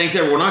 Thanks,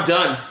 everyone. We're not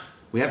done.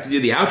 We have to do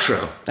the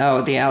outro.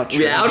 Oh, the outro.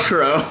 The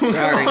outro.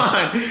 Sorry.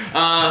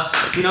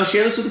 Come on.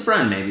 Share this with a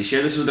friend, maybe.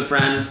 Share this with a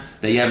friend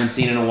that you haven't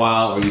seen in a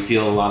while, or you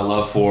feel a lot of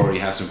love for, or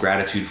you have some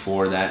gratitude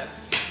for, that,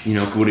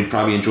 would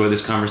probably enjoy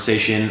this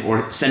conversation,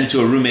 or send it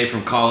to a roommate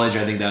from college.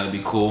 I think that would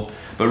be cool.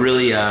 But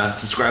really,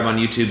 subscribe on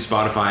YouTube,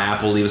 Spotify,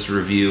 Apple, leave us a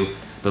review.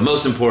 But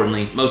most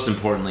importantly,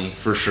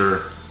 for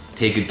sure,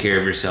 take good care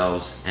of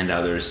yourselves and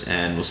others,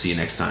 and we'll see you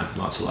next time.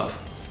 Lots of love.